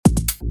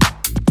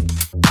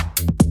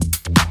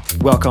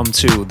Welcome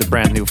to the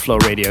brand new Flow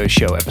Radio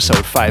Show,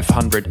 episode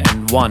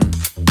 501.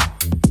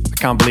 I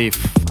can't believe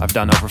I've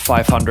done over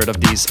 500 of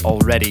these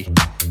already,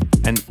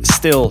 and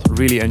still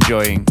really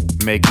enjoying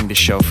making the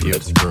show for you.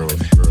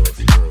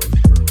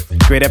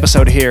 Great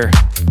episode here,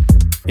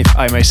 if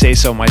I may say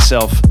so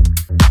myself.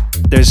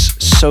 There's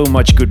so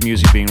much good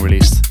music being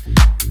released.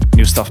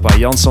 New stuff by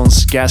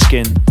Jansons,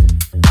 Gaskin,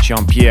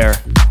 Jean-Pierre,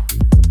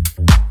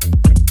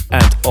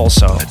 and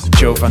also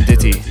Joe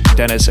Vanditti,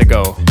 Dennis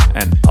Ago,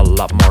 and a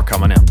lot more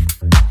coming up.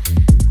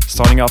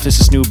 Starting off, this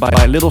is new by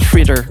Little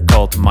Fritter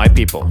called My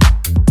People.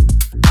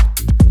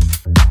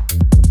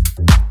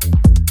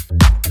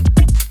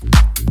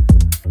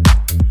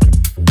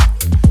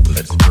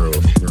 Let's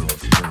groove.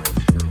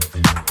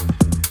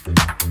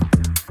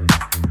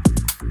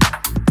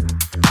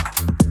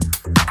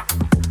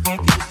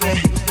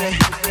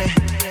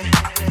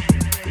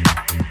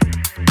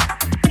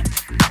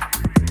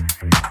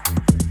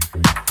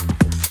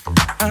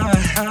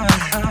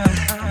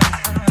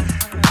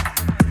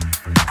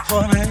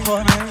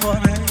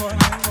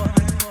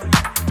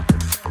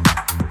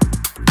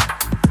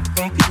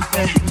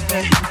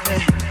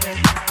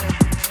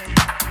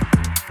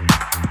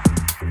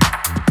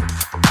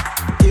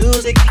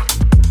 Music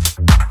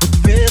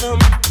with rhythm,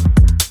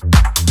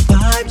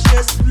 vibe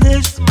just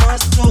lifts my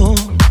soul.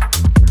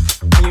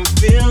 Can you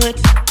feel it?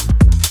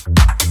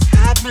 It's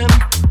happening.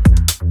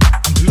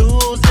 I'm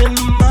losing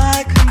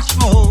my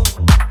control.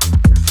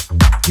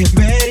 Get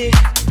ready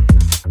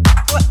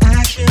for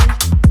action.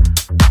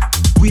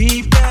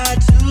 We've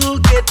got to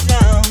get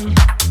down.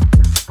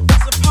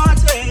 It's a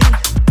party.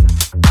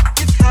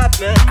 It's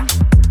happening.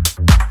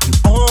 And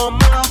all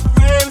my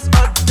friends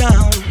are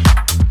down.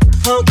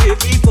 Funky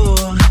people,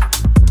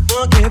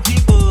 funky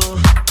people,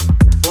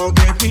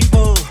 funky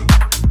people,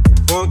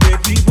 funky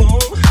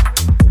people,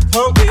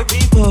 funky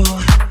people,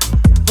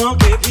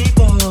 funky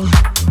people,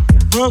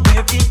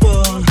 funky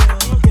people.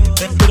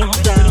 Let's get on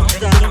down,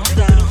 down, down,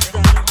 down.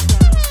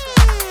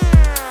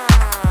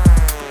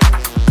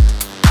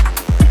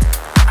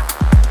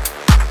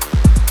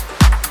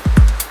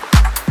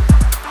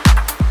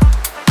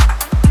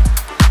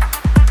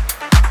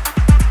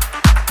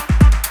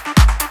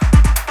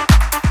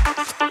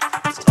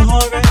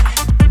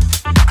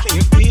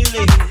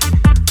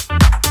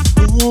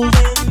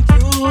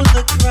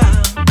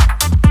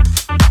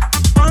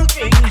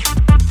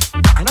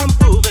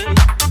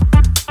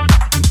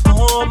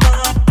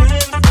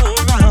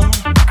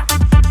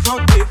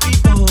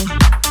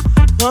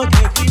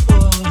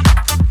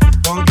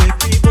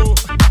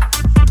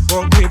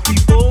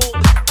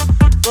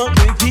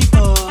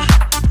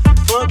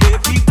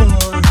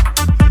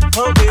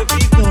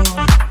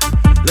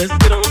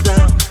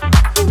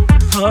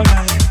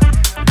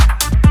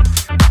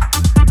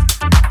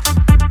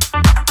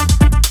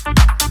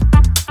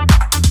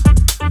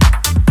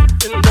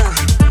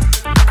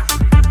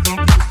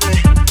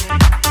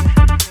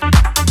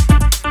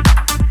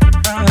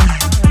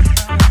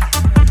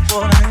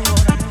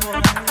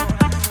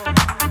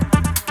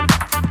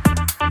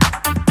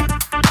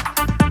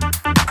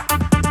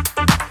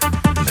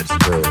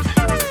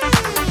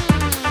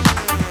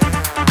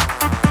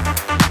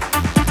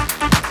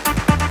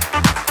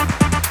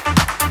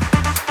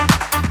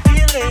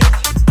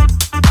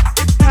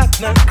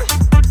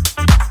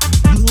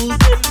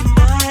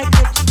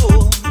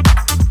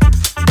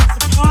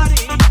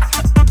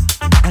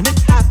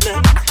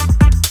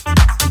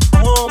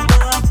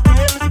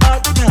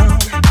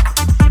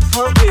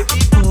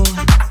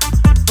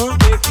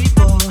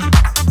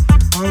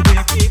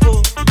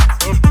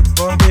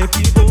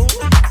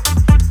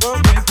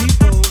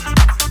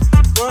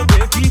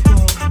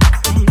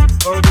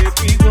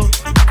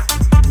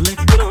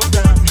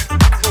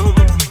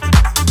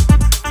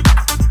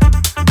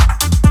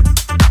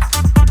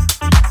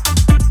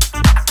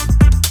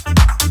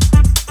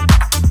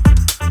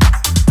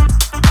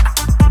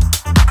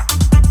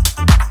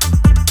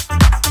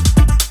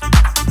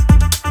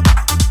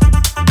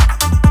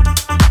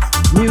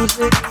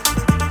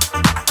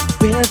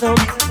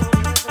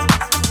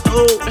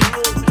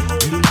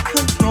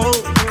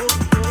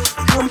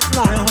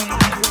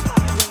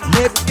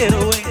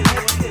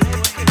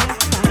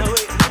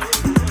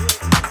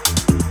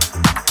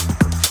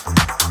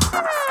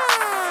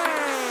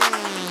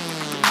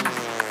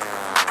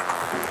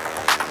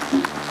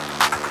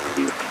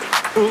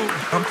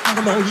 I'm talking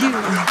about you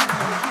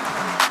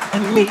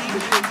and me.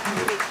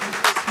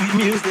 Sweet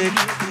music,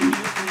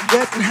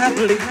 dancing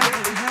happily.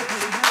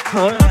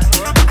 All right.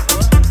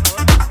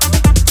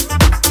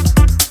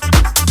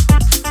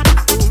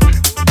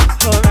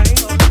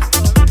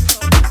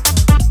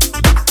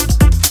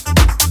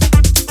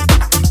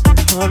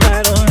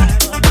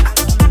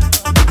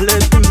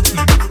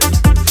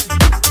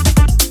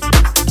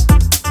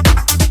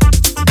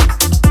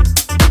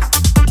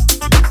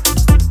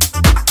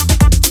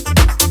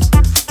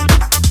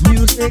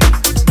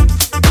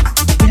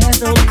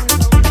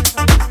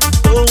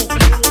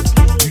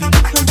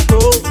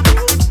 Control,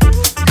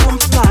 come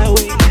fly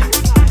away.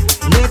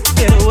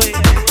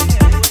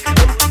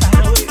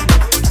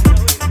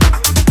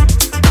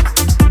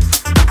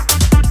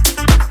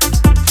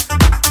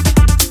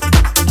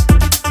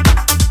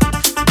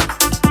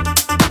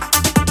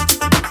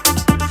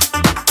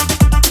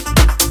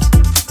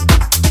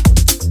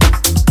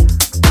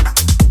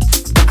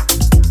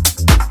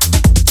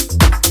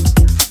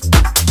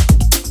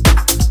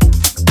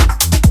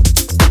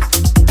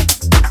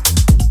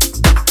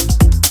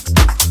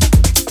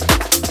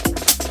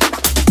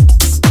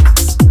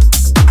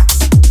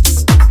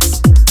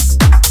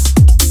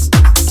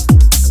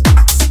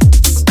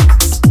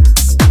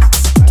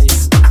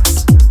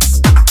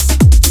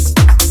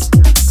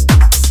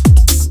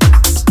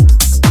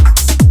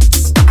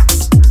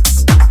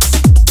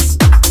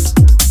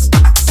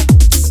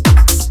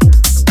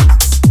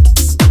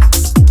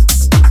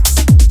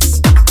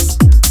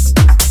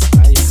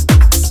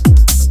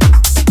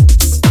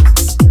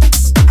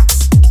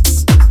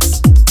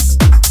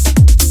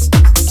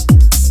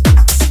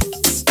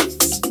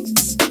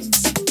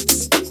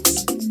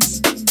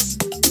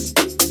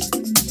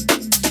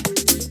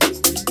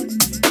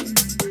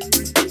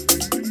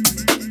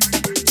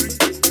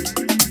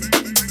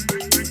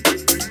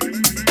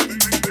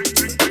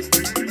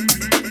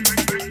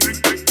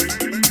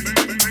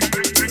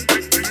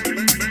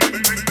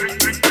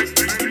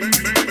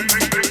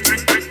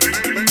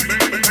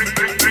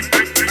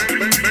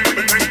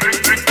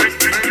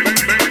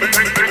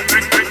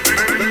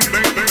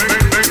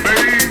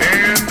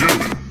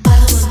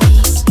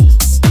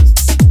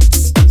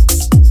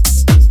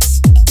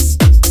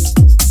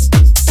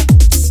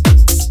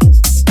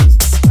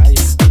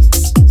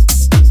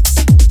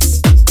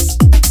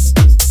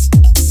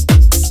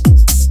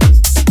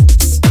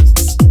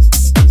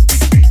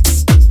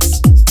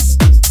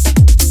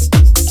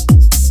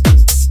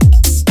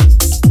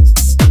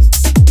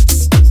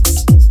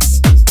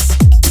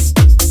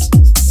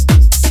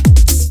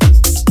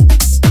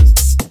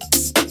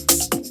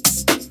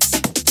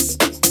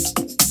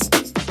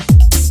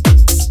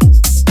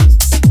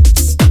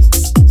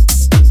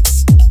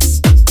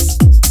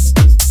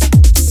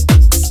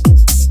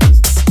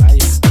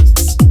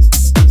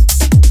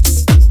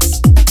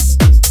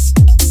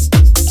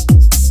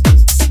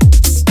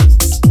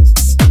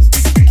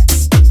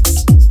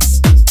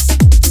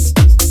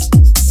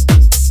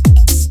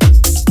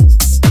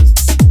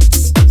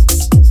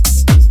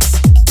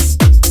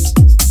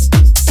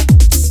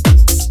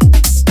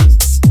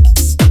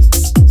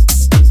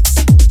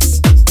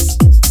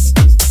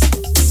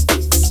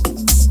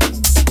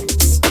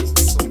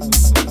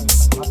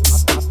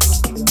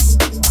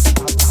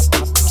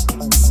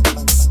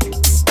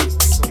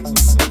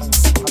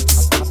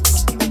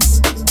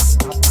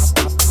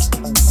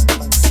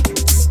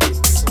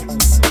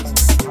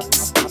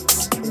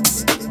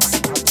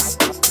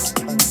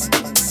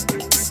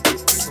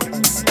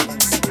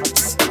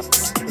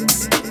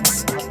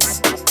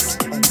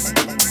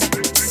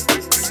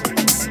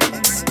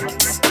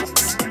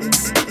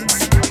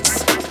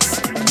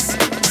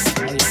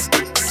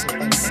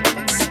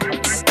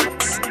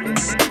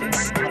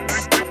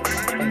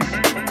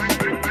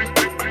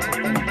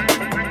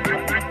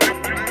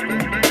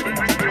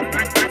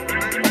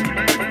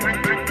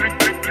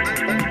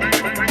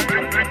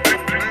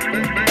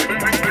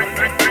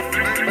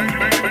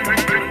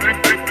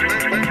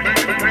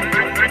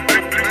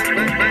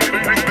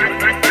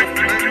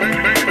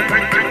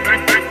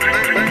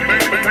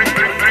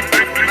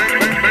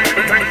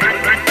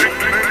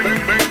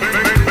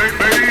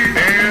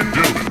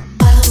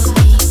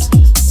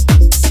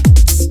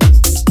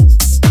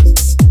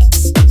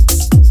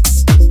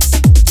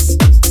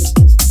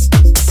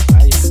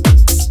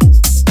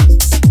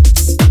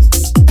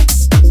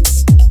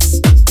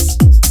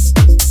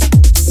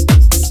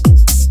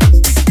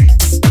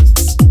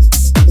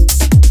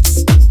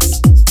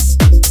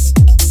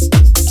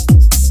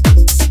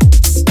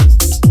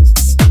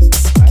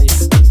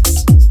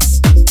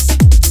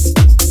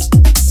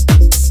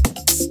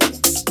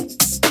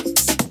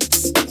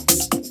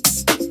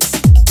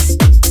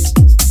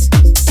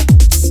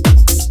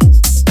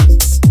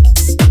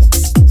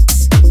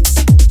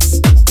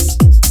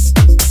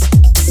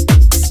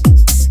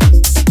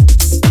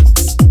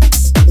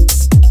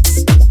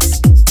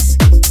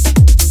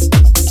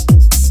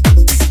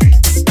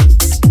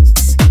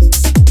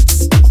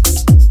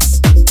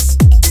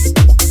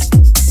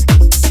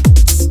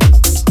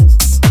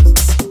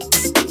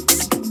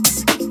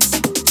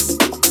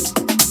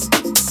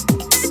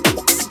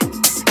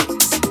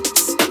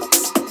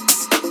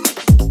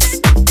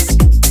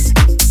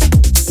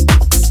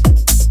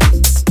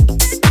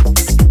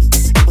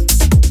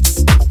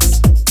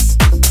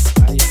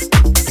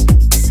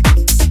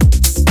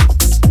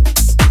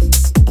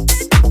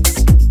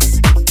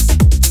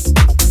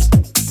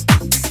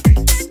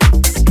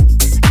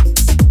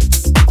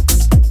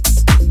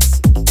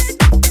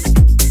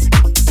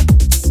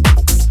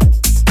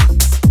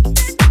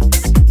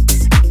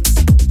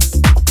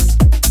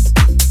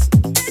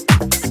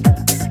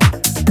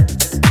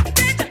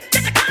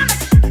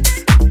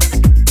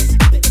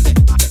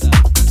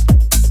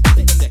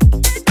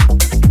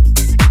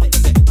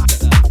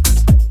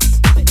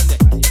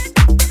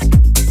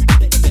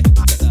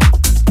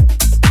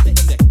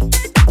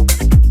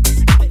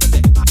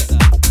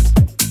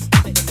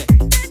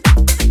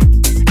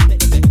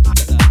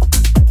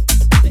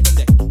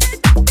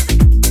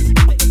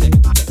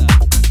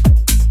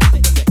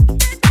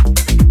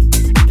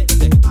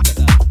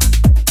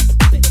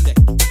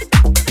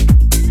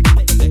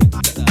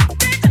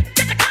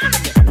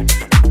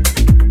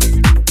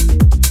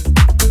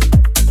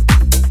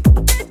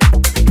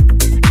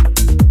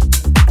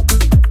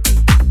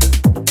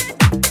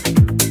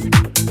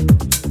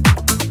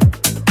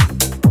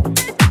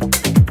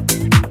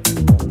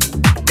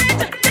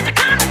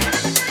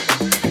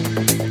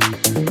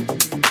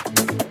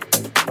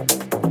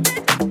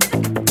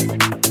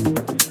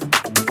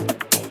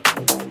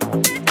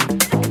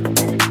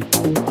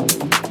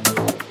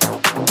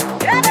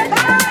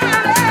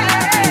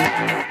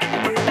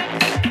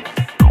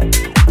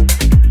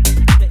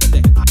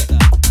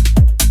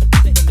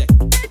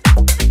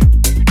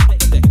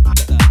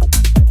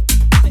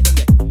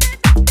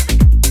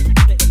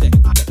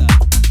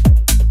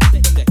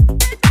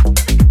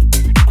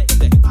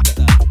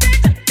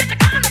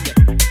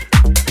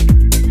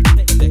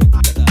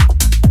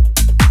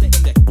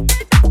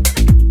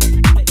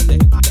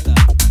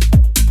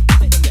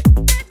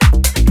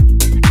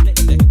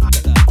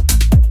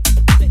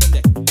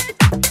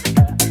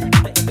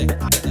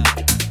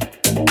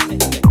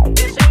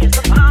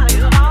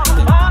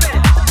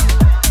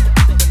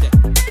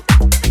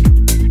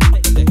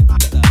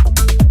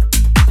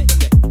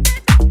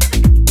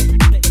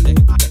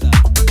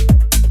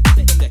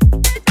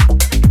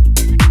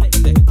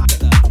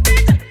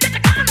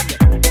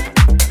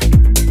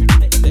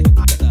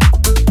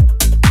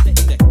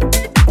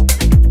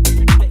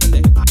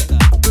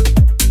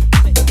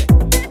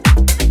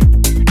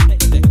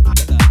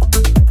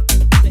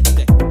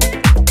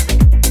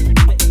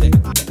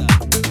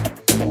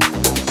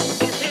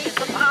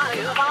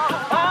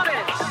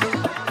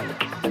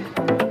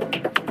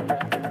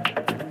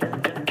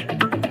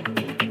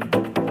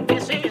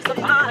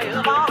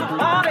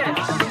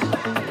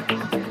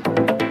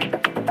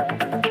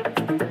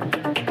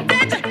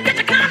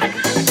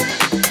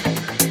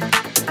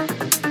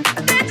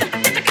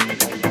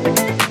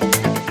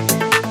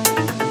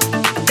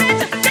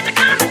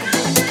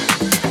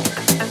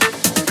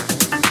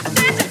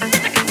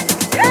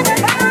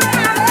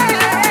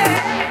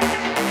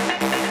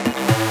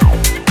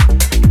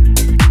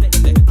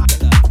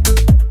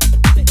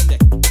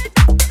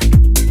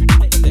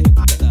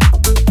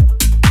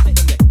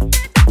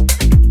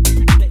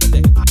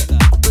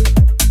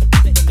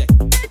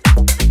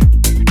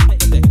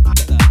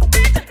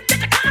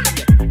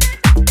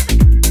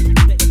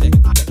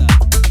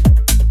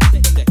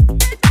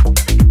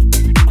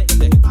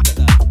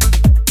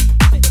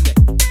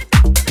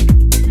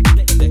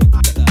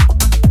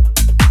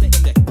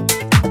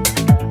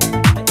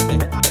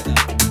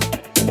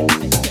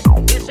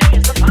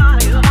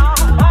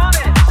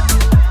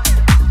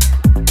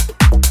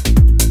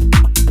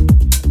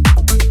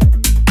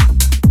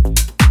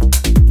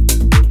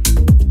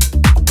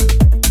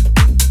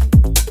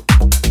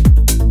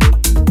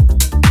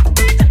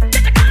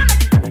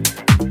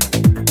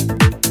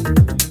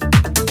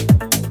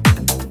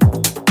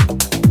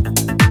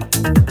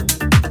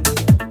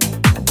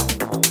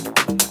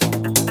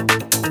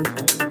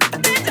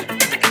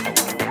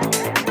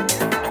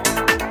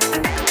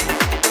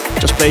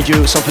 played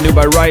you something new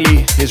by Riley,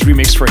 his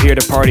remix for Here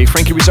the Party.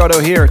 Frankie Risotto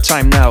here,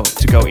 time now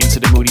to go into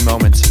the moody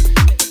moment.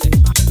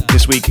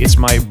 This week it's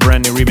my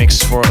brand new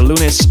remix for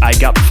Lunis, I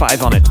Got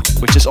 5 on It,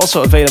 which is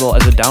also available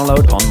as a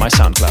download on my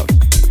SoundCloud.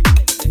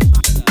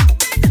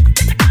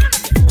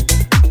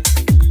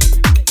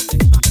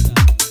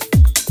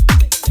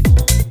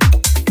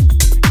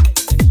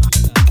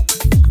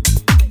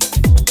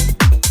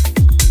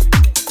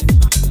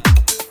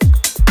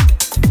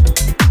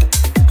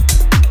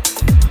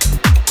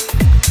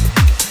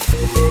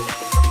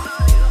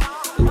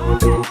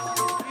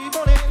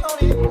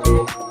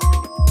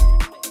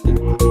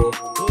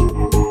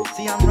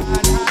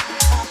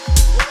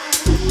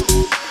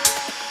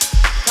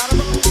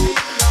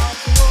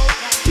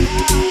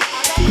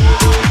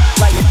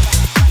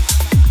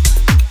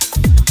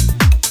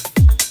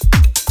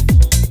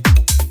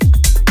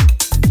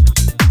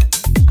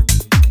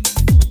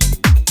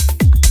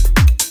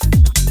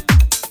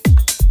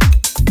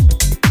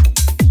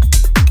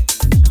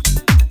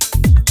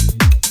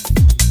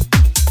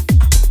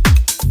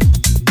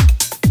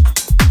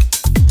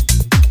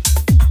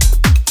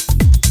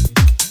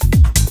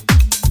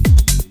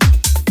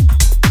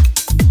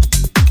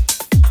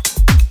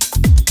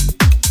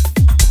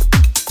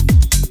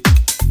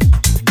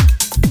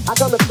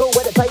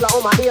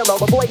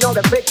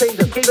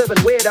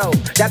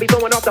 That be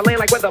throwing off the land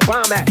like where the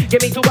bomb at.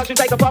 Give me $2, you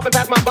take a puff and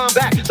pass my bomb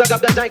back. Suck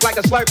up the dank like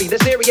a Slurpee. The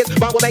serious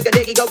bomb will make a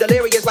nigga go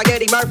delirious like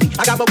Eddie Murphy.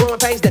 I got more growing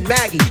pains than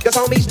Maggie, cause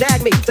homies snag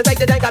me to take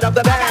the dank out of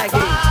the bag. I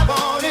got 5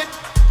 on it,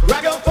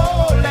 grab your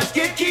phone, let's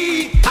get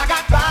key. I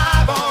got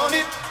 5 on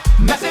it,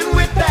 messing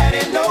with that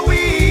ain't no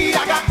weed.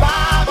 I got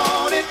 5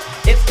 on it,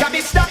 it's got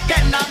me stuck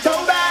and I'm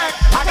toe back.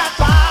 I got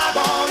 5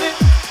 on it,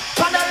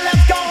 partner,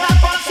 let's go have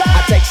fun.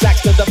 I take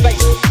sacks to the face.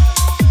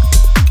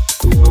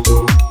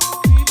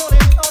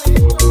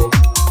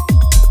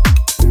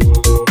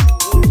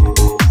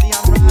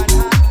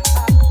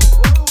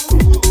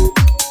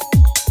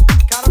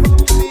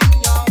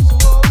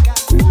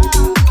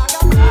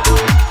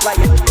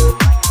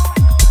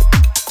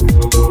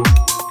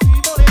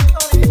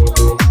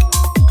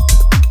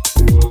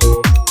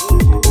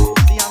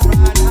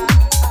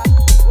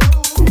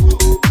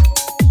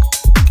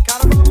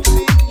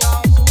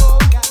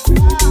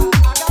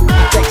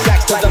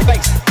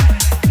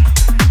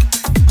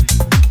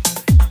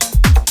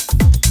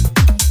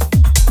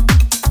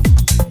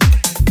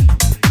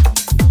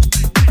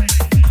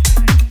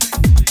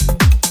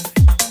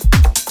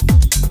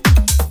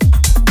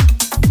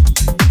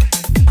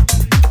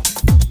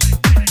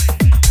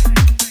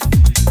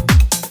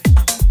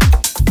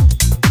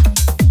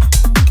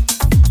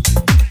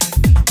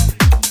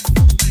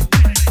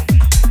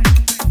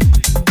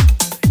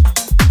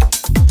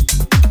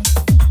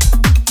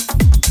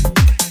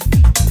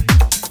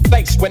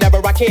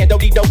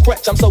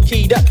 I'm so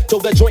keyed up till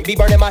the joint be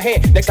burning my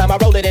hand. Next time I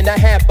roll it in a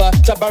hamper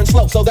to burn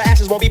slow, so the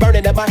ashes won't be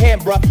burning up my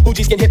hand, bruh.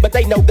 Hoogies can hit, but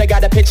they know they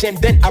gotta pitch in.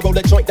 Then I roll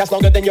a joint that's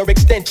longer than your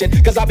extension.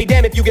 Cause I'll be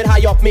damned if you get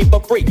high off me for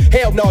free.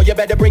 Hell no, you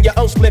better bring your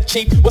own spliff,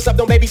 cheap. What's up,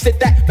 don't babysit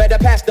that? Better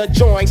pass the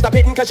joint. Stop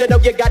hitting cause you know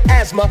you got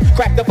asthma.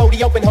 Crack the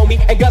 40 open,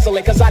 homie, and guzzle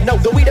it. Cause I know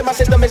the weed in my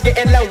system is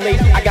getting lonely.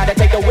 I gotta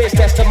take a whiz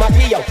test to my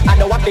P.O. I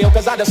know I feel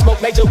cause I done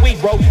smoked major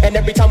weed, bro. And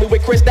every time we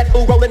with Chris, that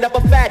fool rolling up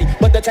a fatty.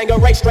 But the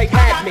Tangeray straight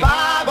had me.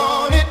 I got 5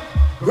 on it,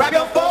 grab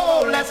your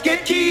phone, let's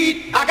get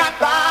keyed. I got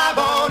 5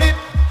 on it,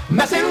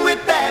 messing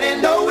with that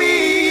ain't no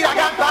weed. I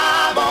got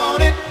 5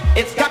 on it,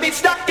 it's got me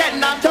stuck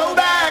and I'm toe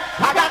back.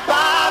 I got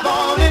 5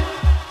 on it,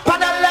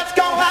 partner, let's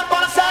go have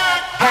fun a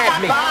sack. I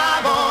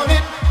got 5 on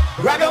it,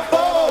 grab your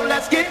phone,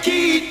 let's get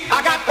keyed.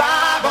 I got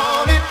 5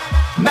 on it,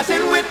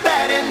 messing with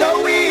that ain't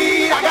no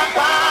weed. I got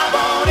 5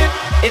 on it,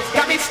 it's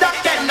got me stuck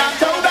and I'm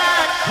toe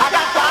back. I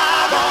got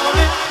 5 on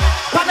it,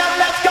 partner,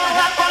 let's go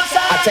have fun a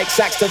sack. I take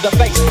sacks to the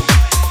face.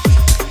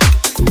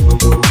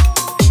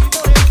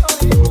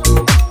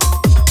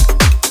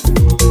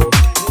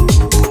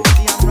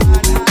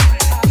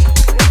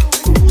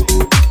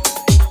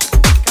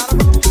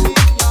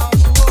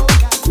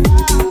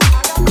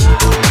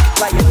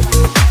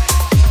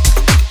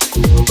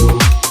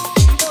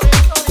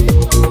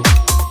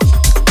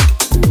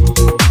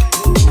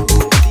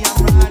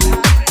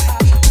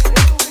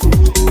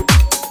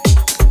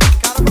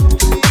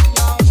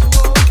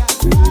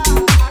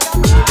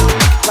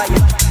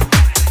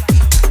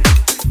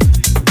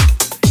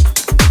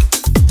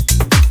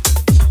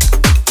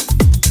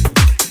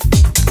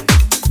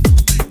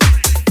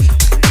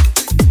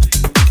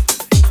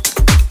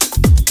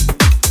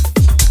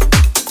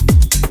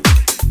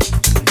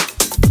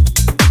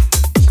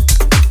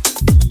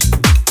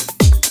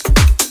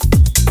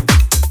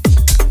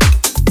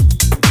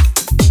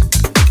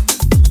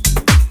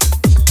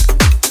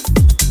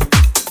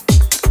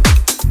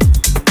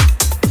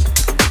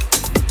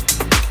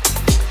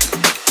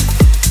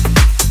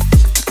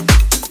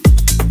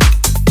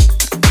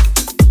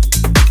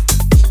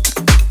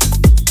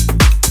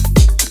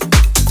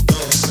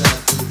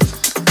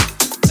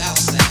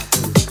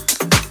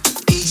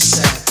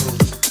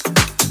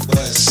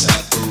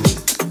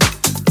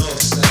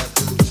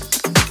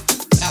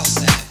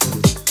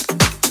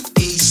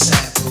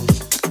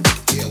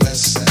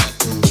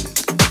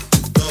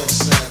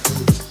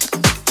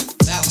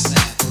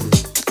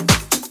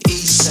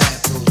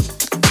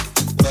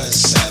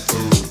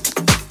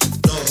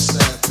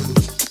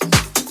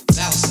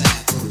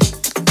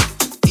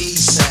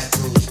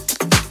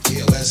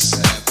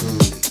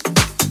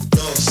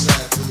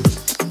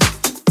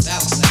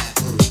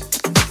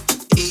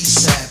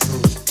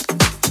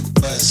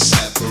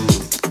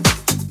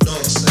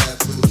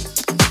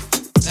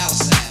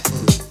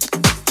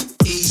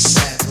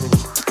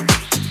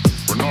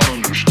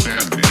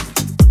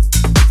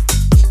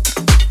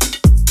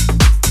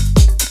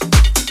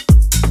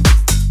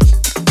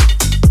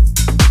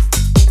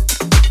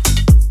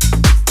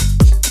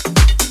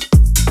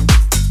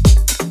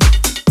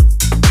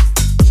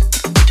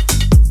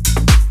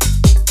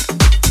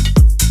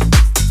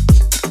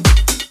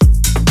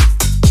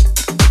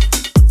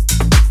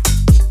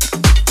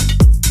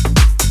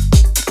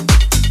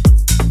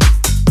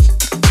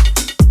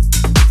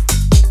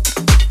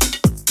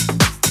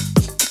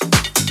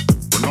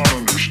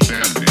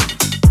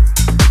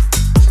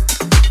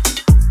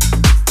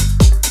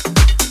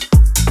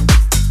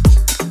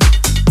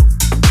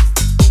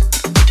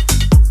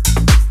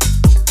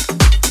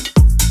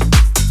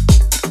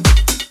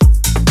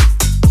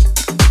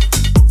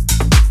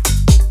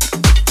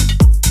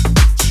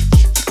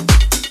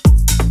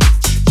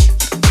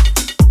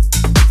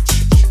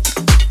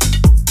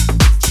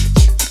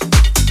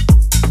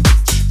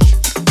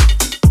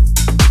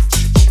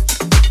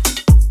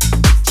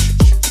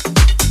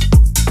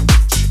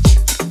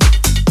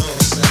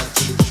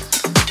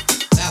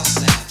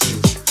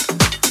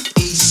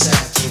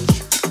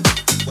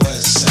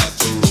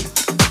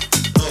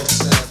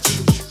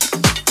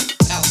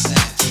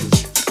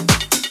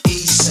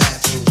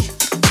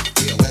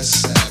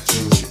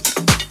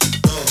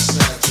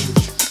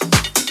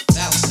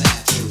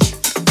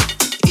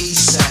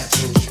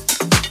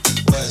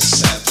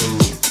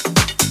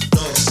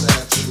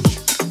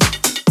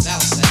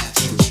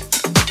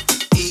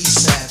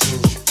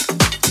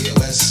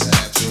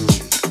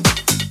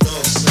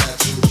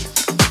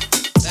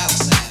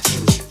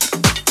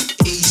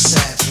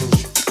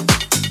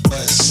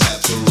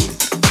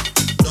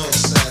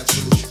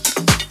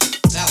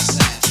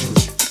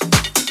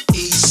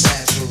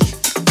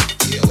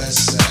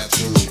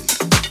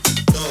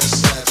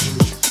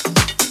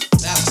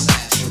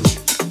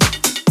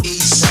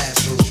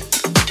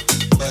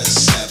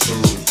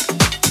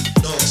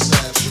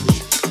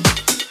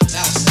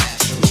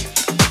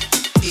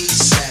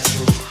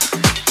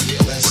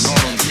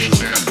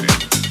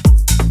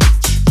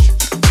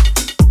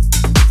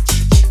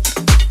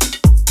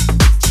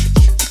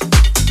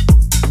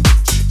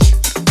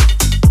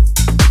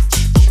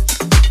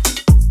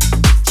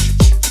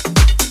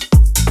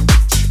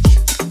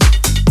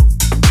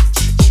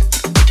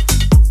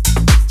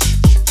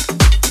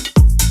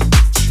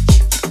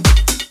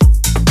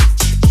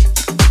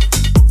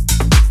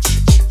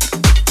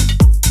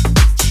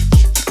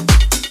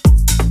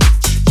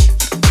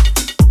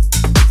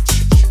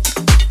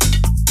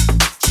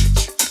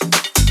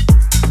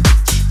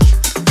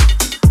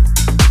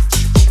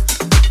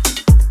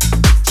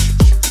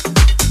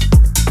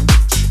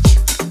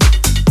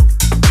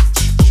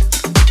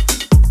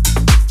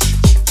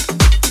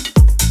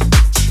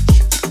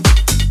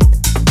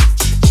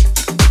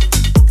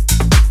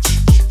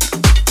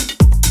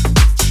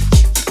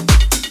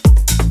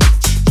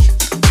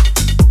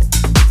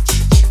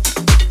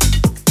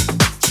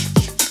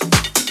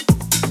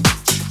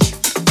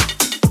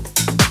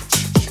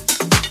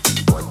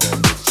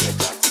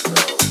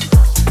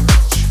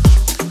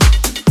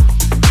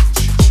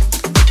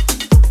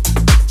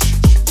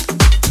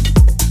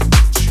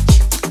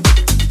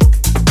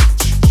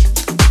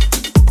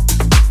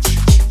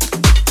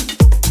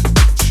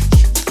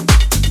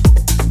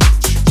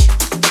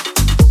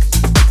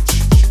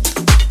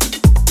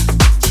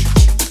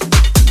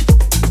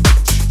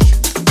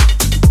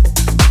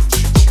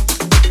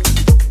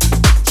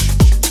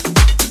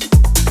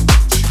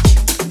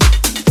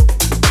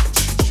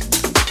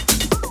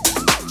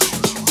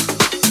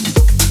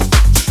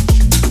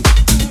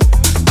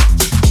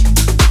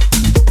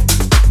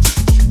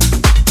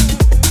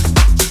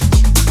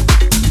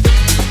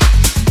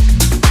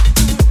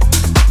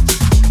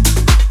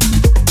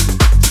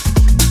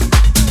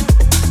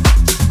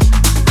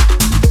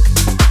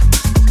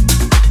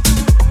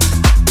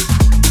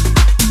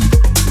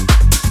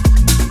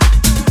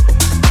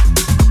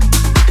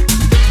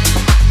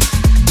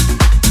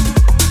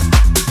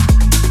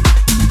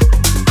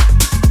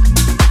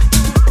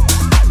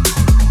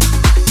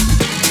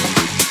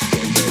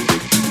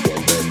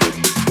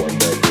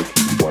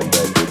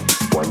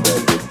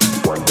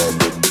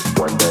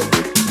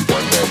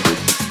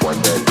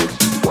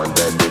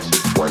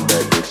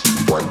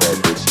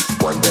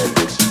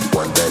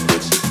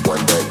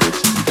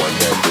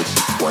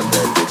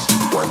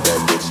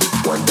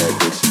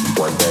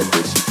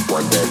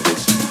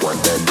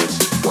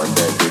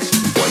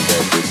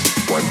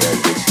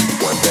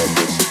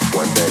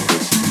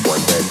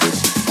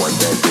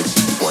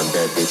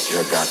 that bitch,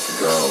 you got to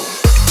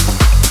go.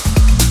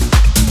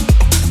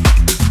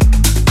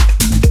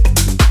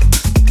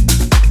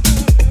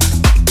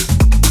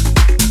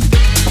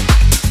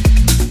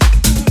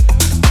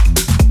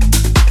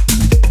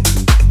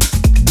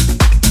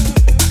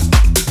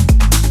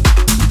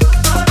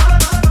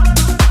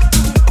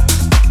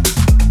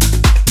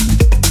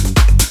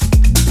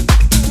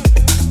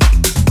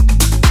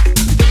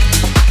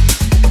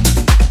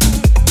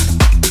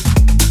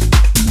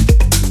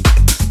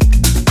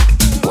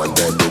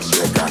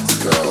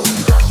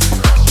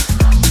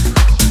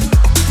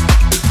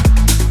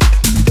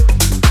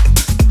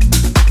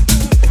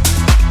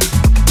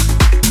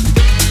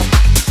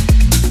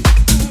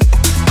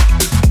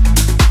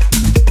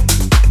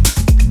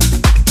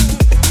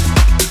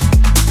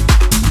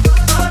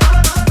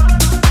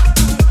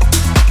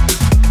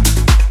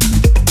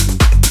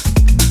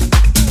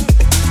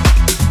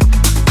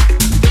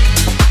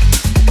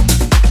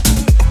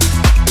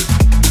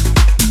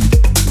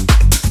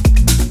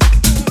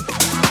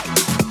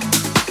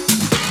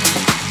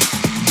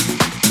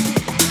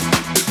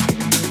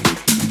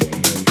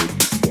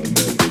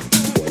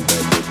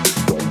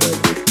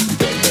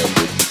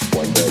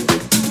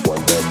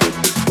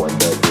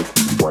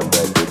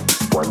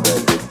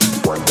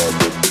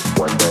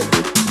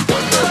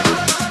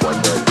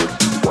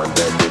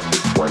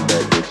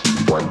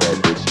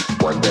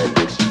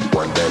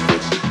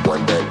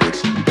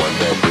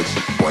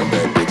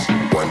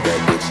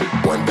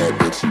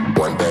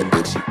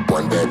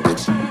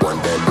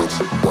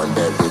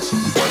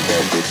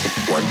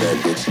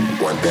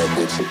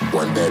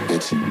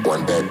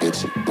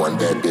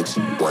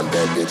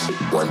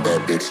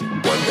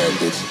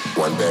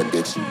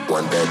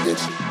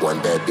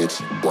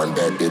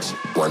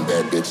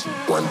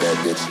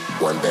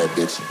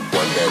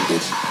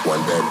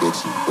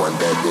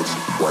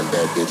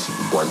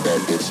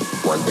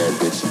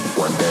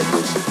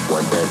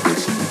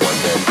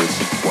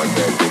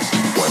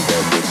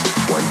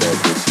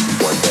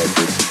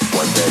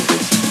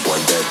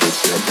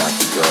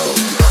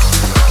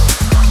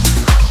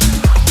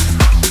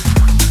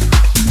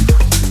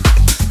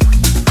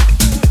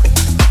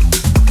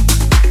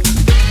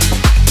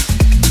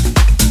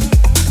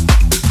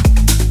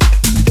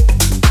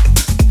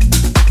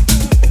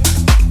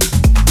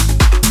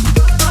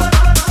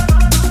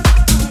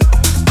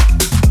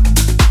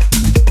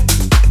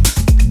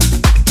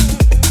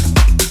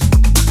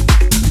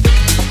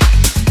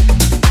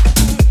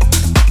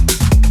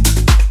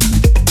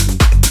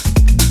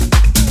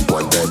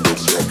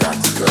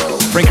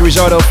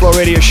 Rizzardo Flow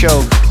Radio Show.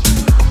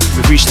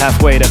 We've reached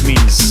halfway, that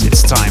means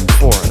it's time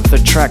for the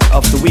track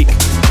of the week.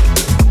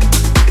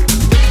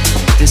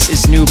 This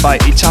is new by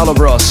Italo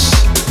Bros.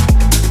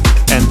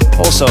 And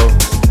also,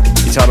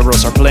 Italo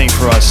Bros are playing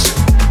for us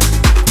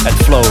at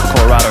Flow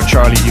Colorado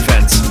Charlie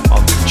event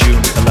on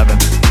June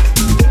 11th.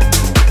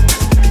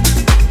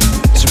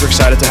 Super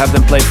excited to have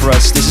them play for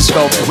us. This is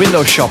called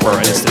Window Shopper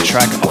and it's the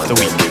track of the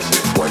week.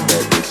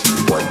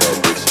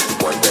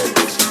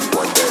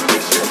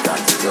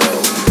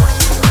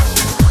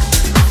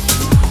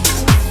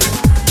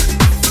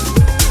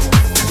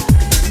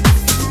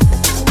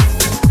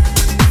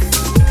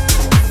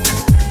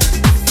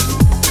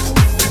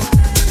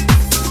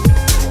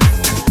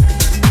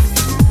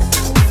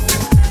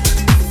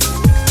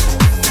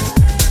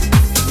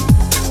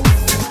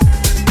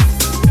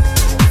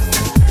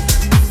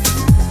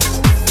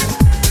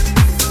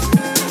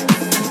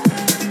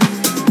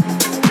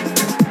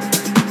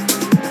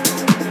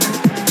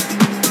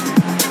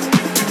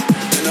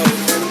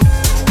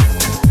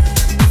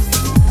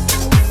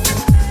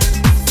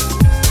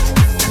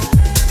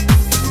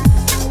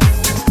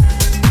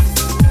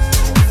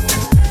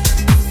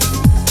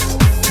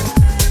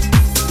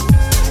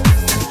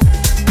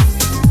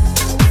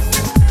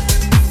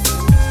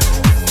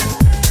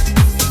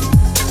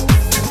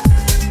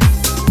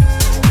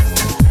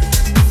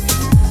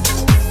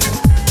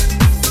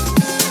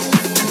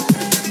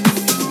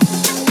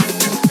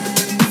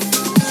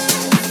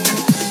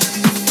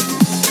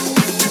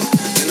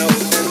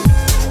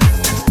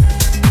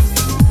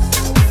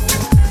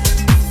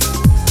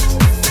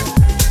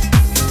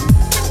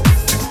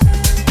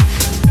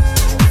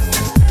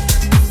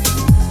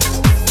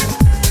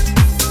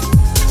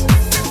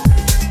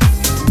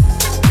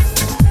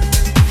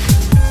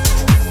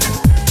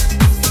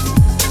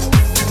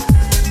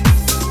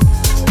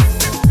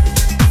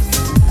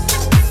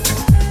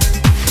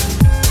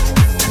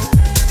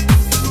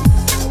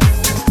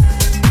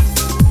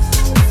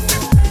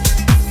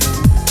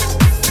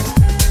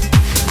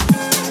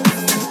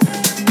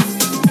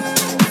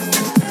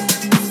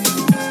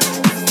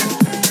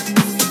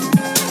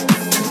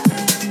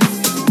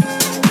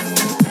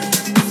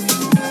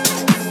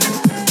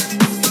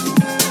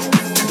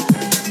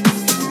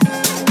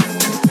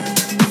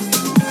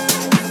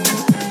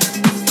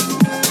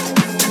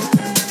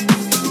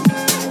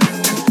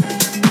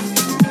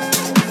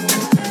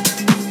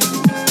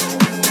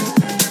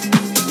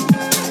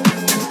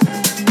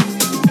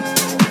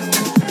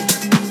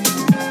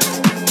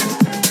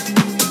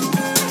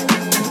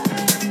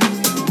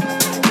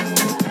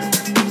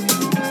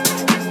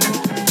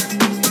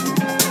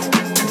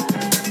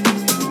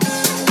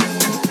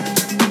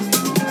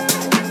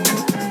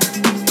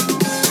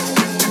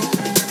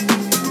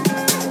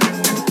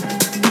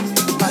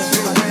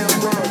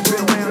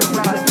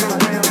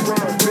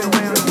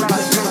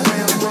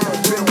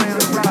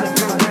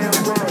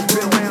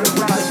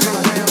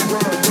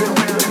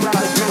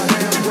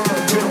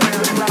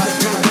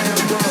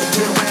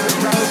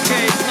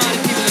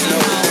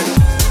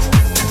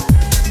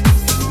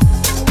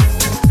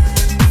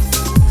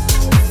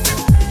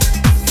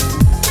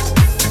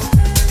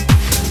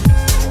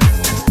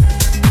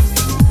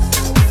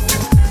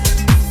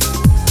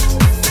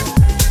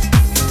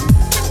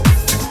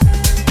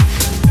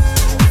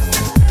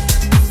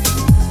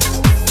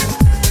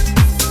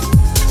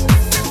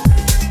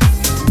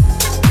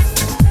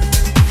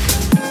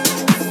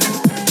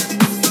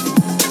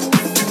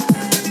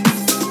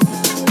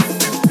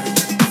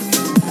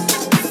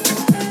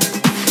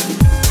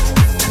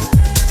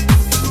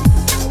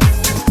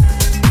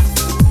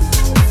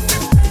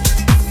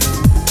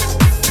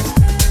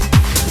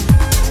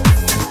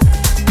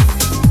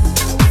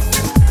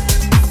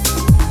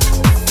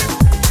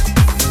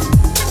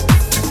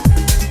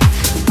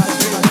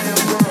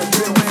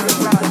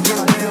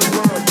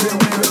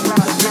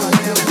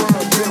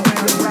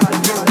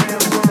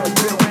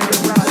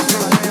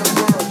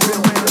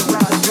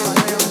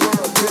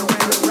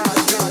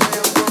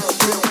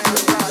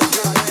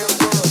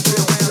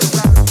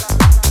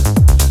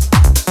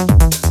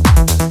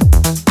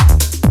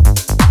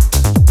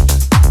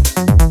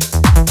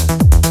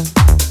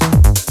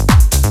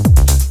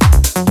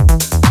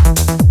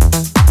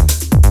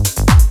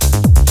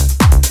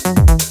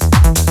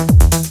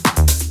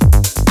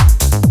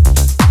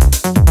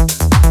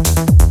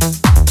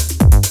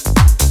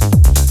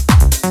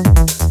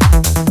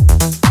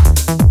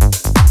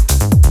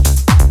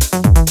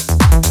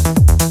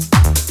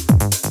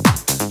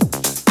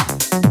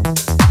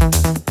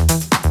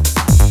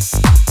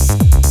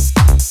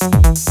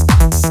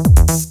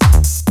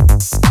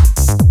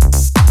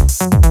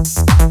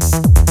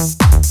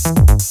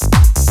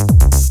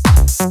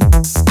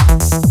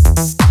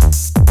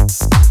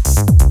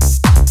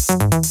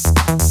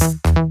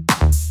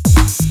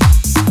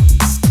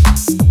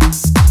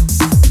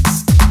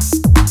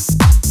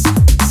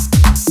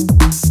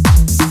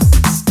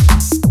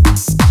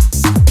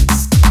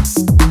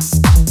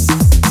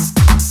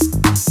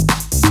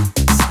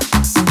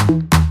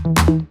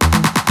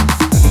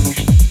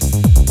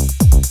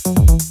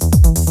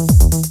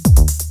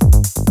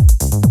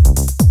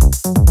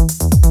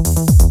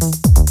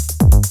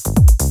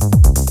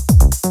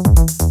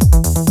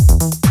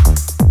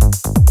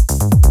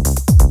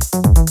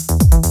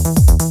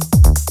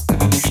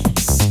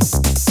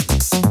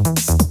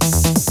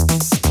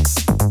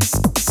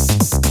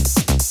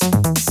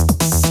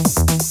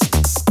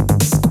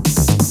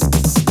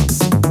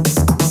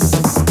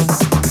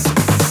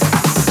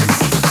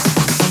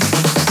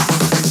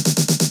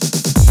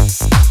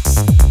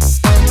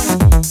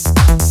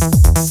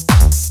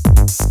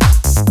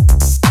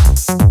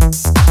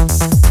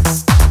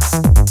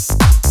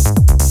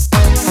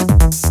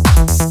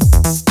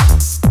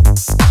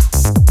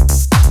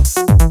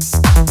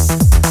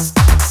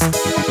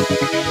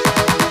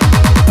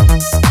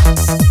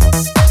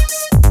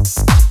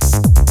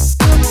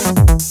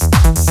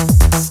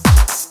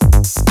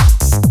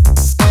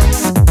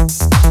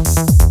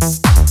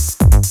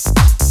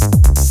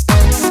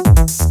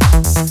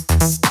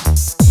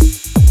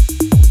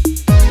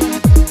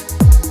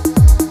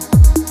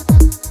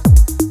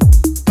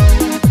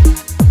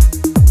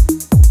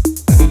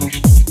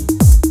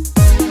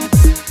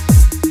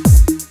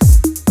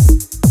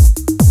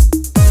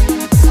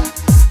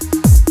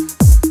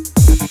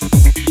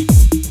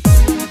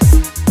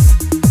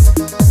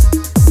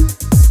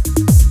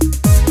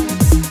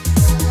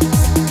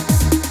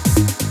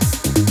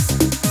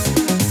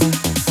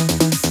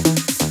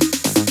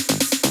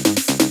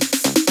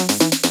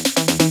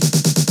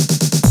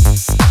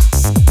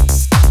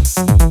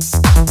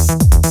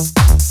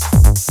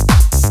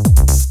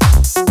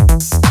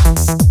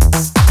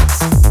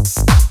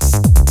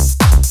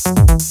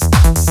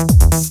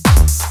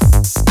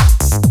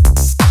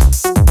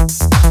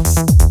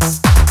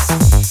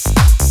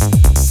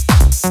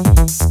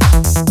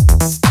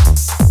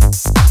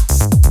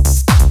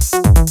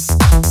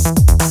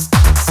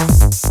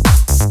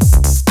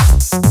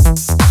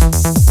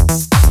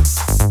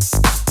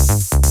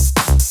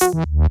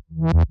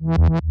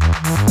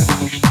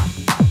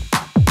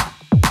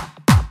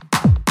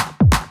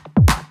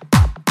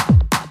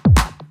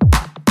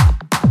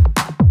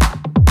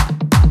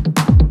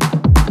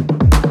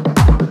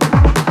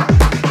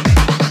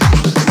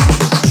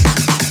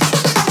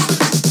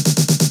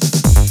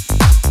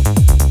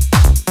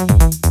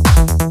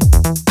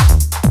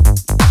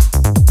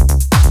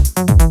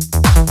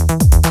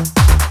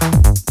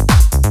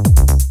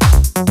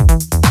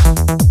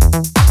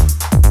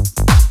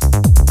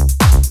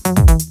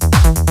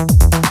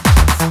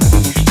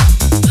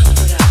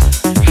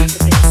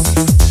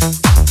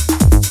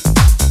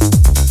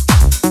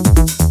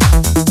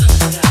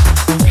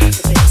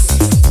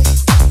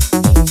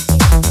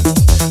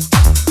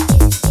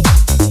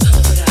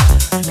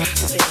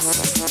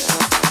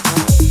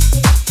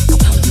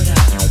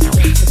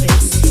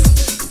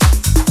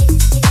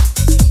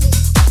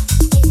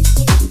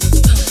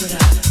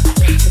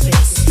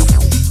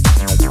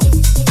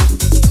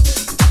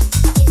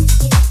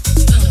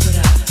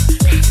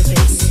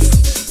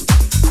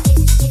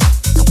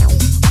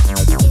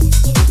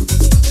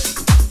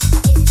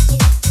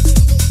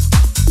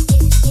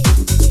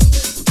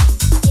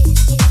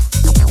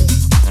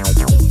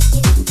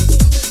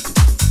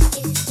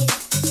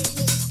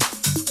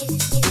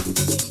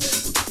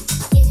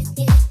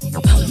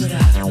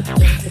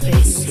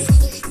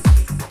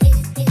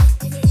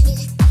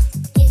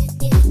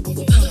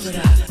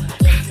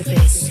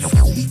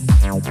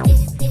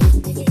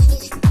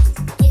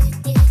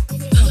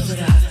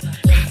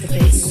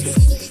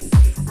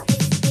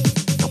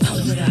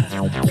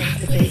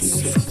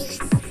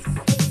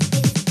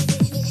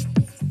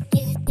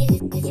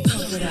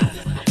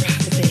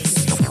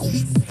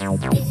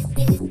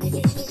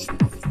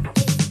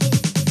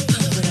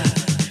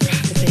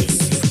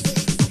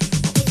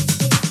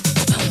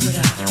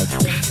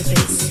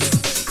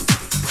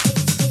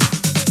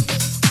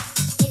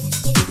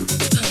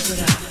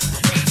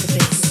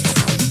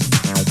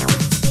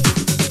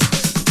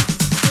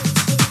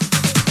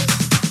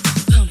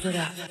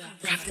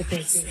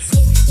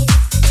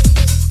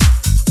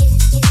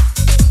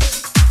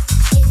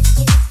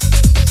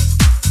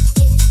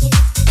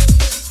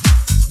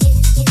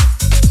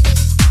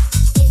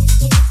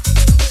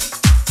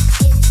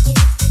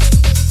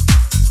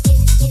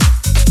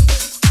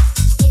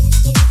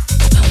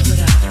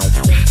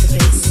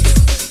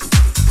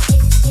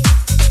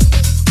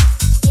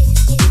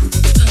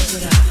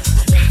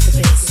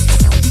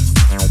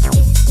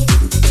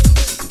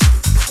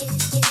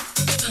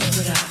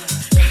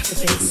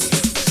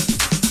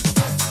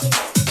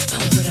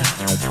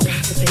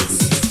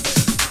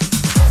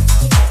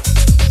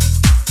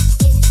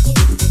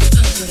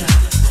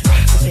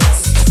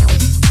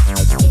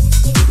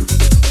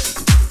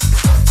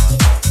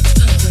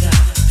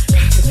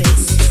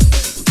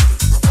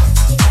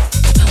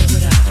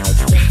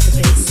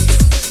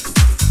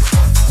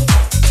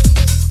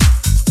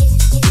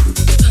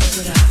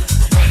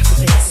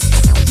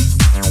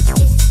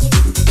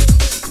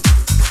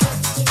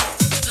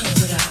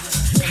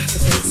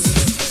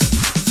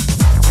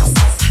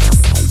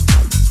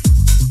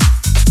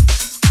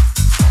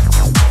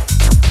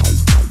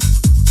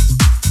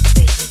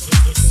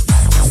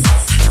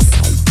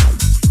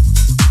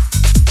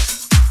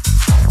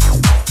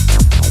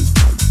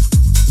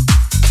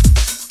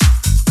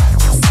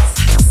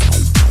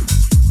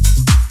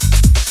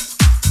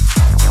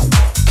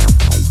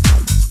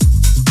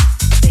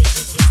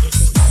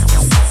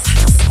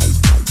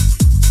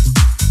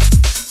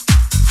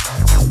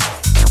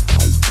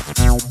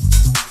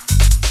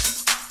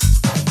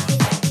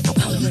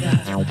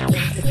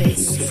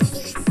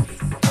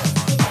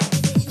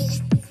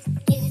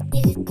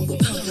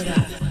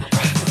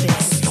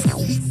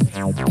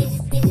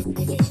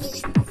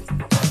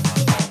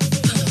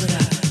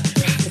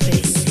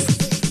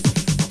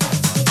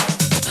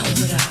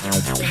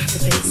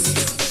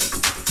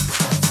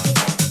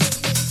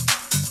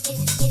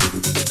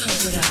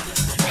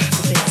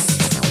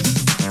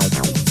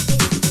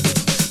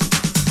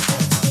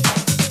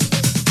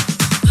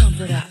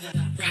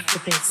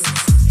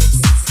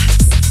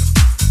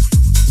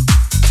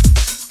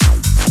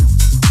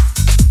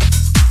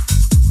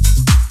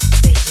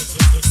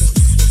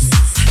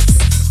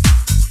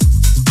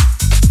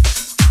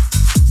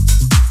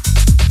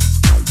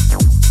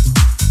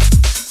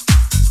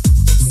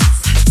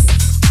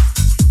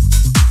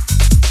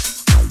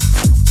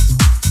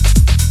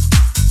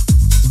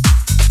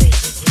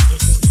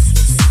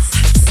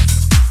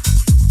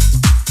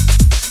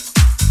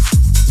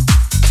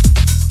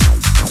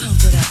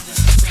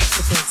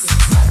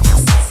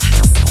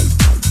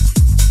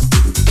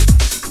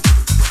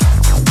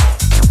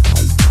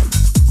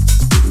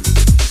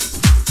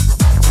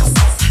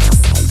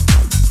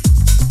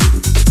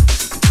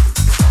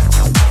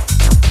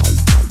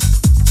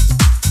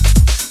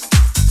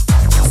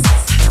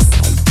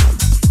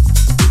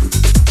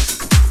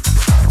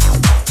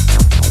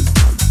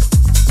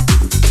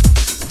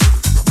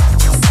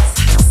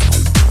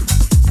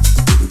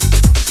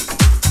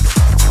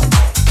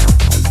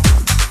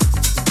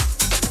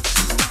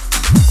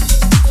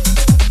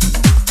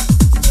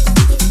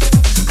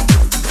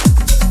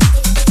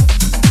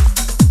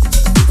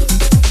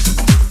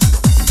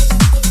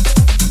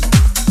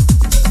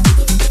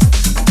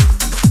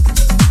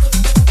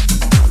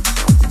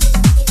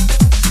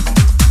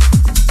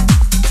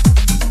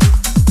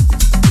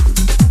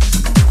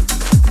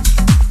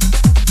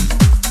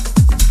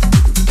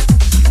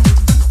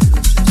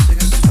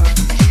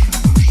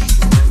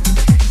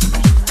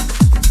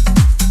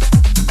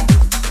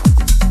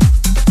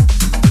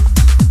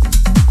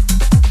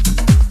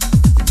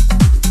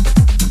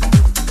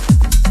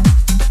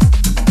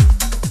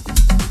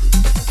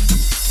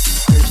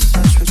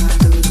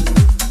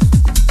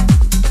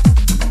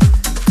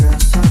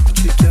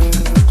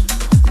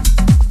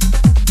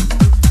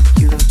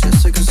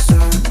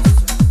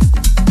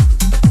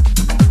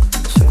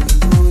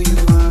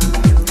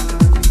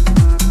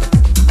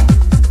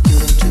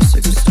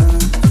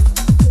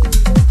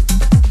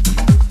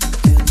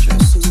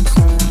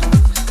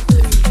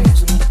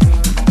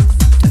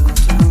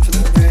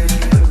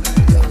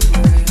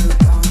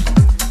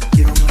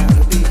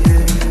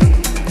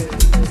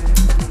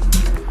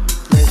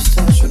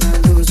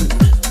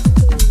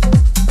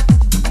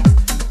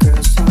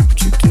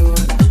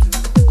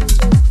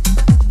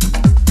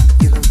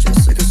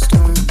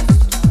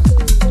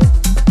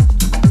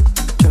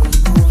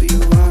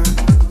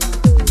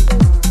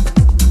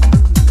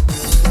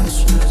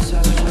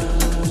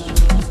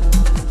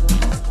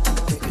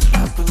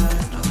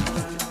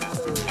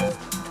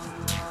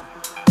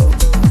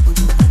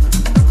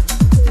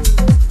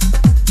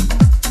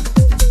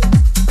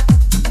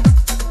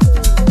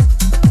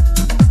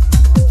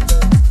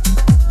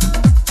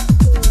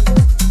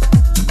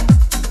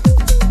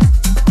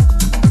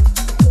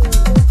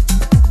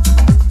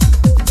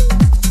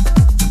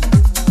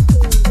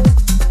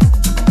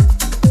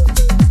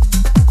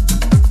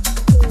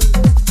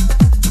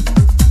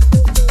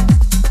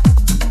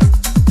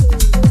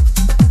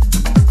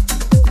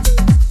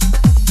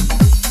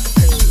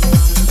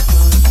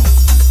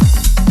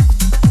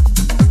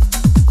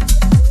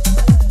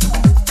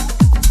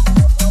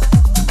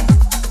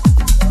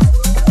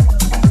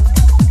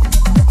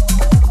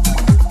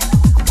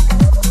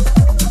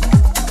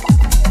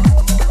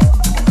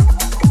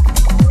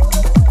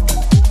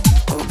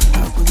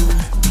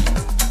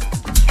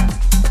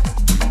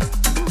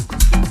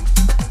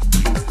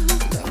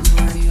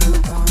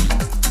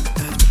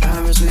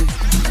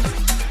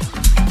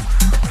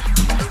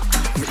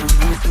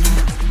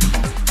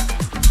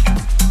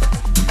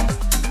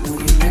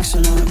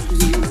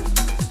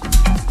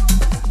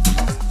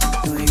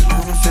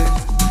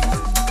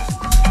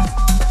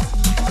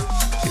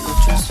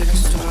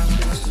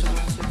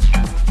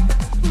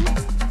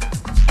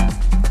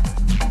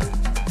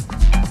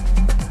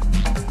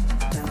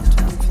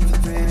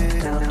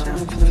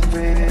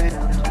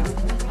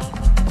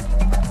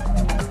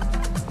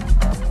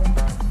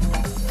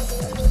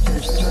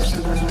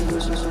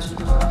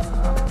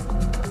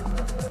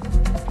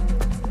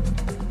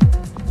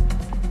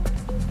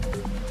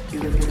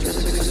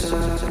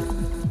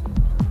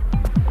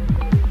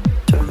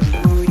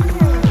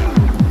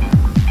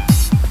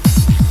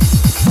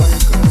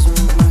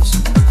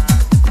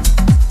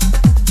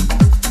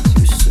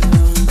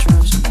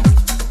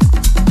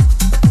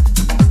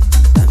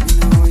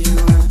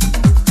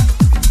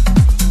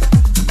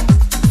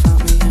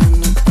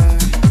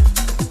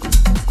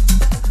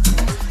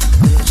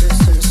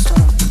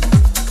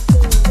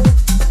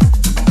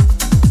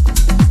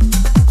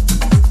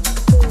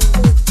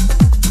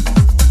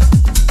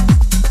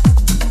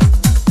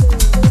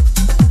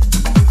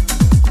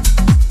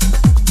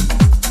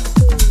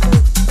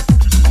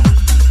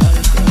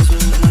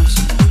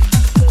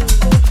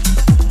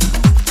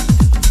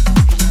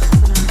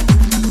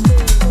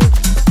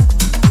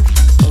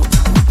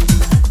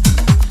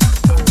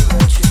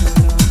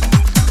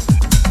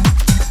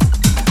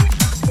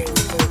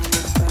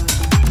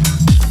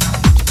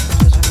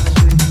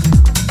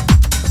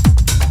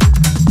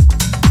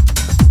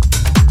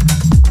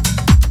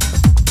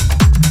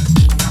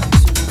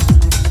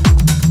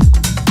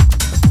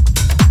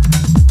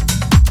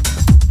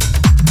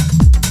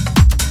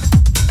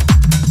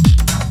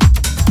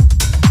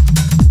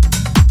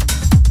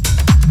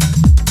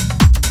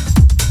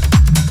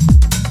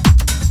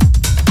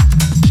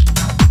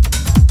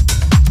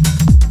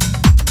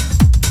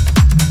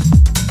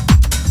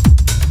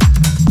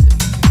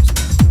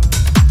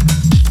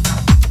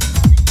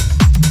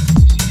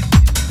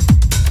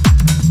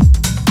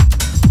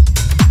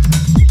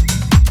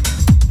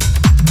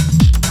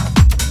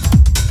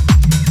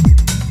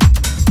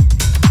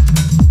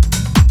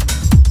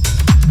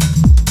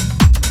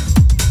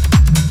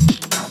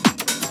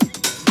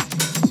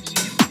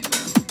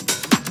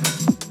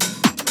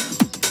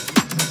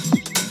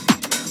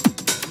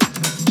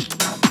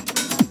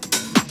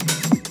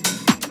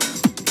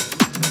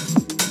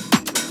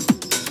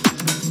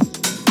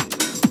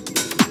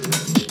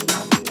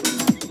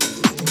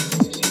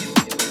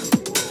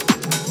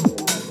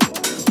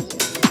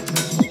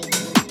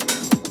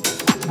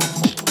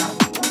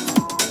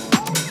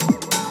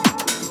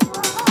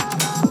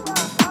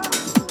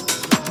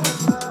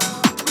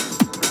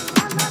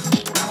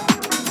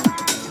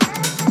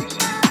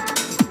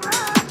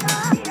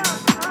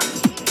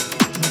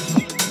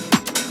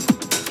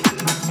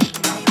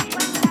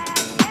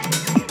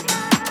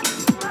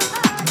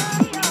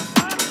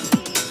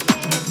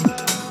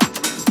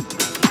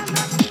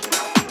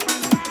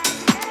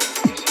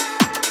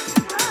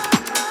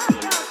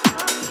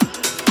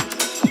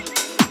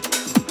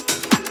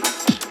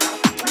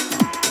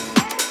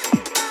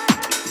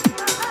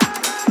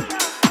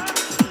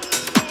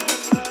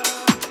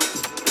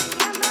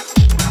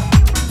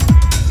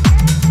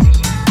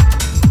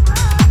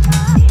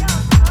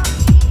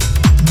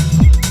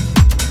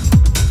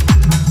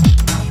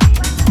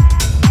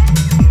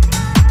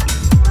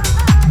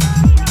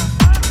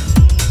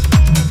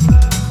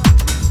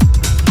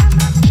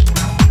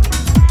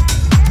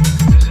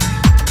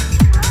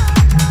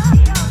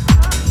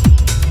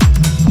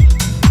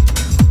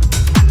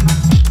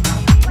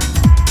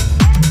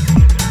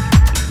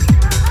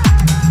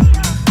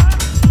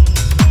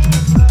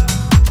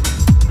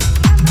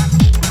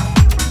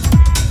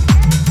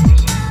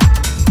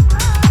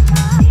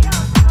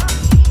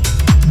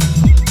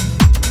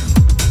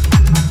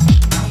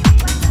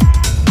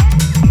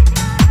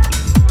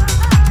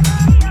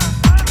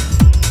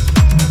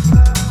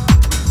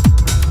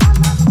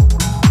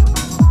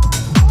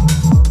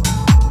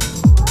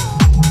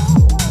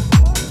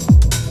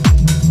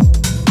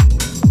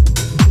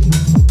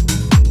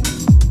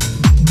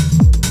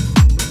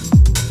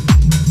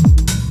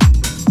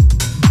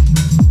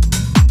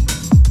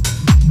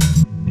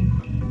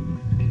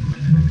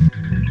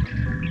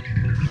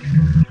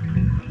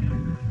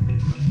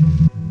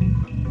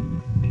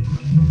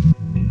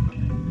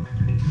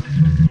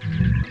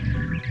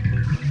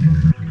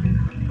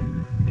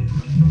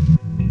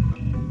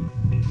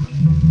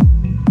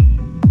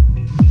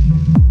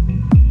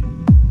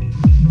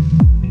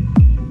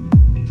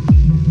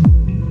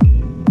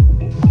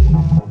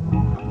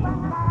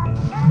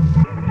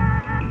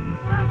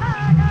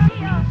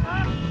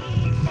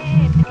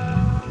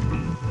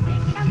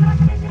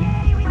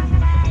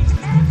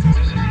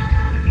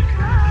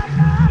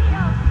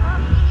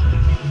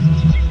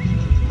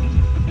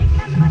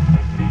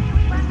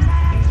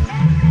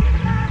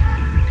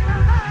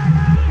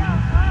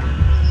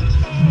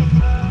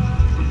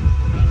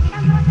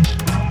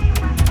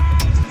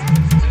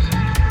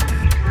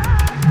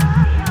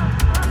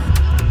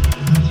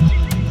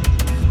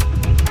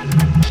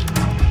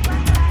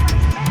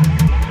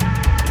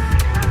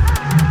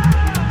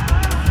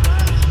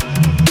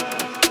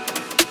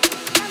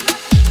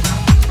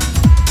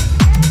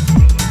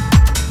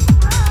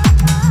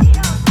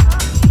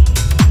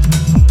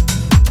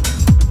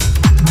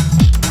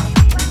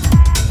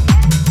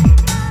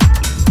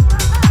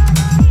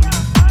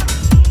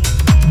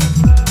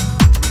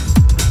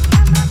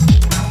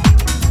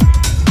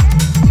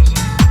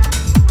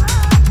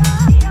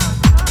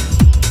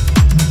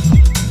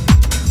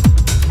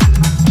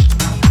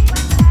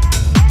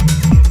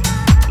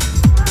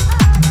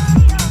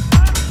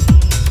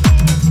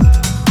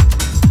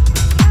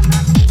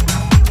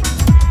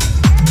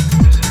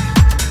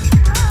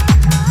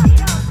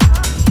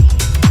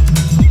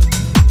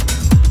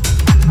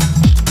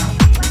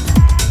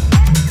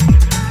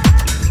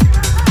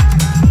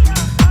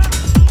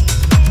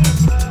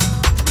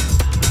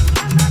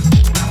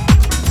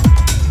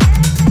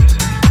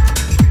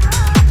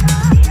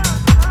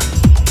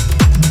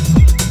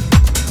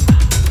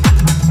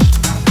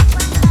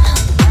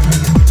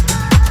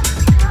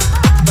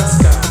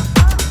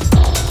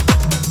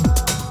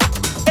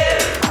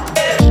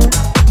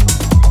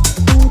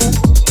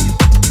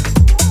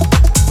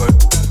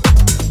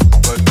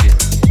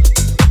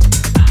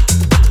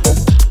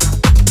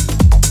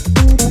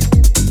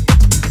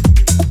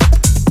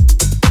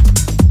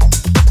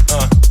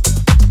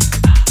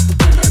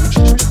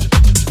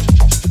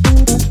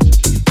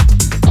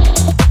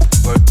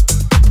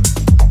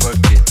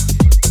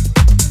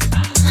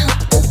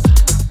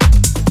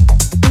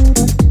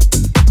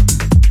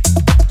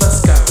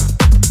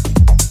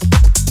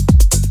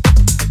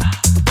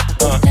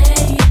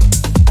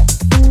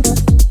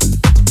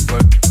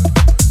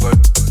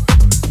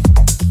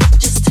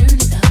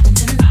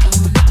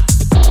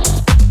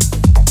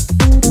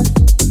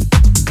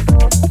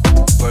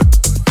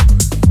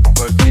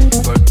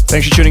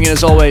 for tuning in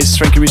as always.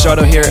 Frankie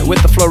Rizzardo here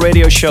with the Flow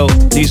Radio Show.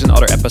 These and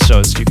other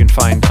episodes you can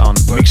find on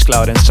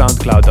Mixcloud and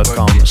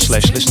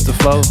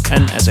soundcloud.com/listen2flow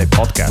and as a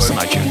podcast on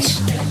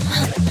iTunes.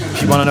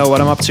 If you want to know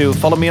what I'm up to,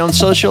 follow me on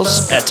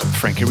socials at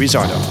Frankie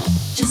Rizzardo.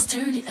 Just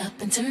turn it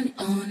up and turn it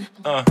on.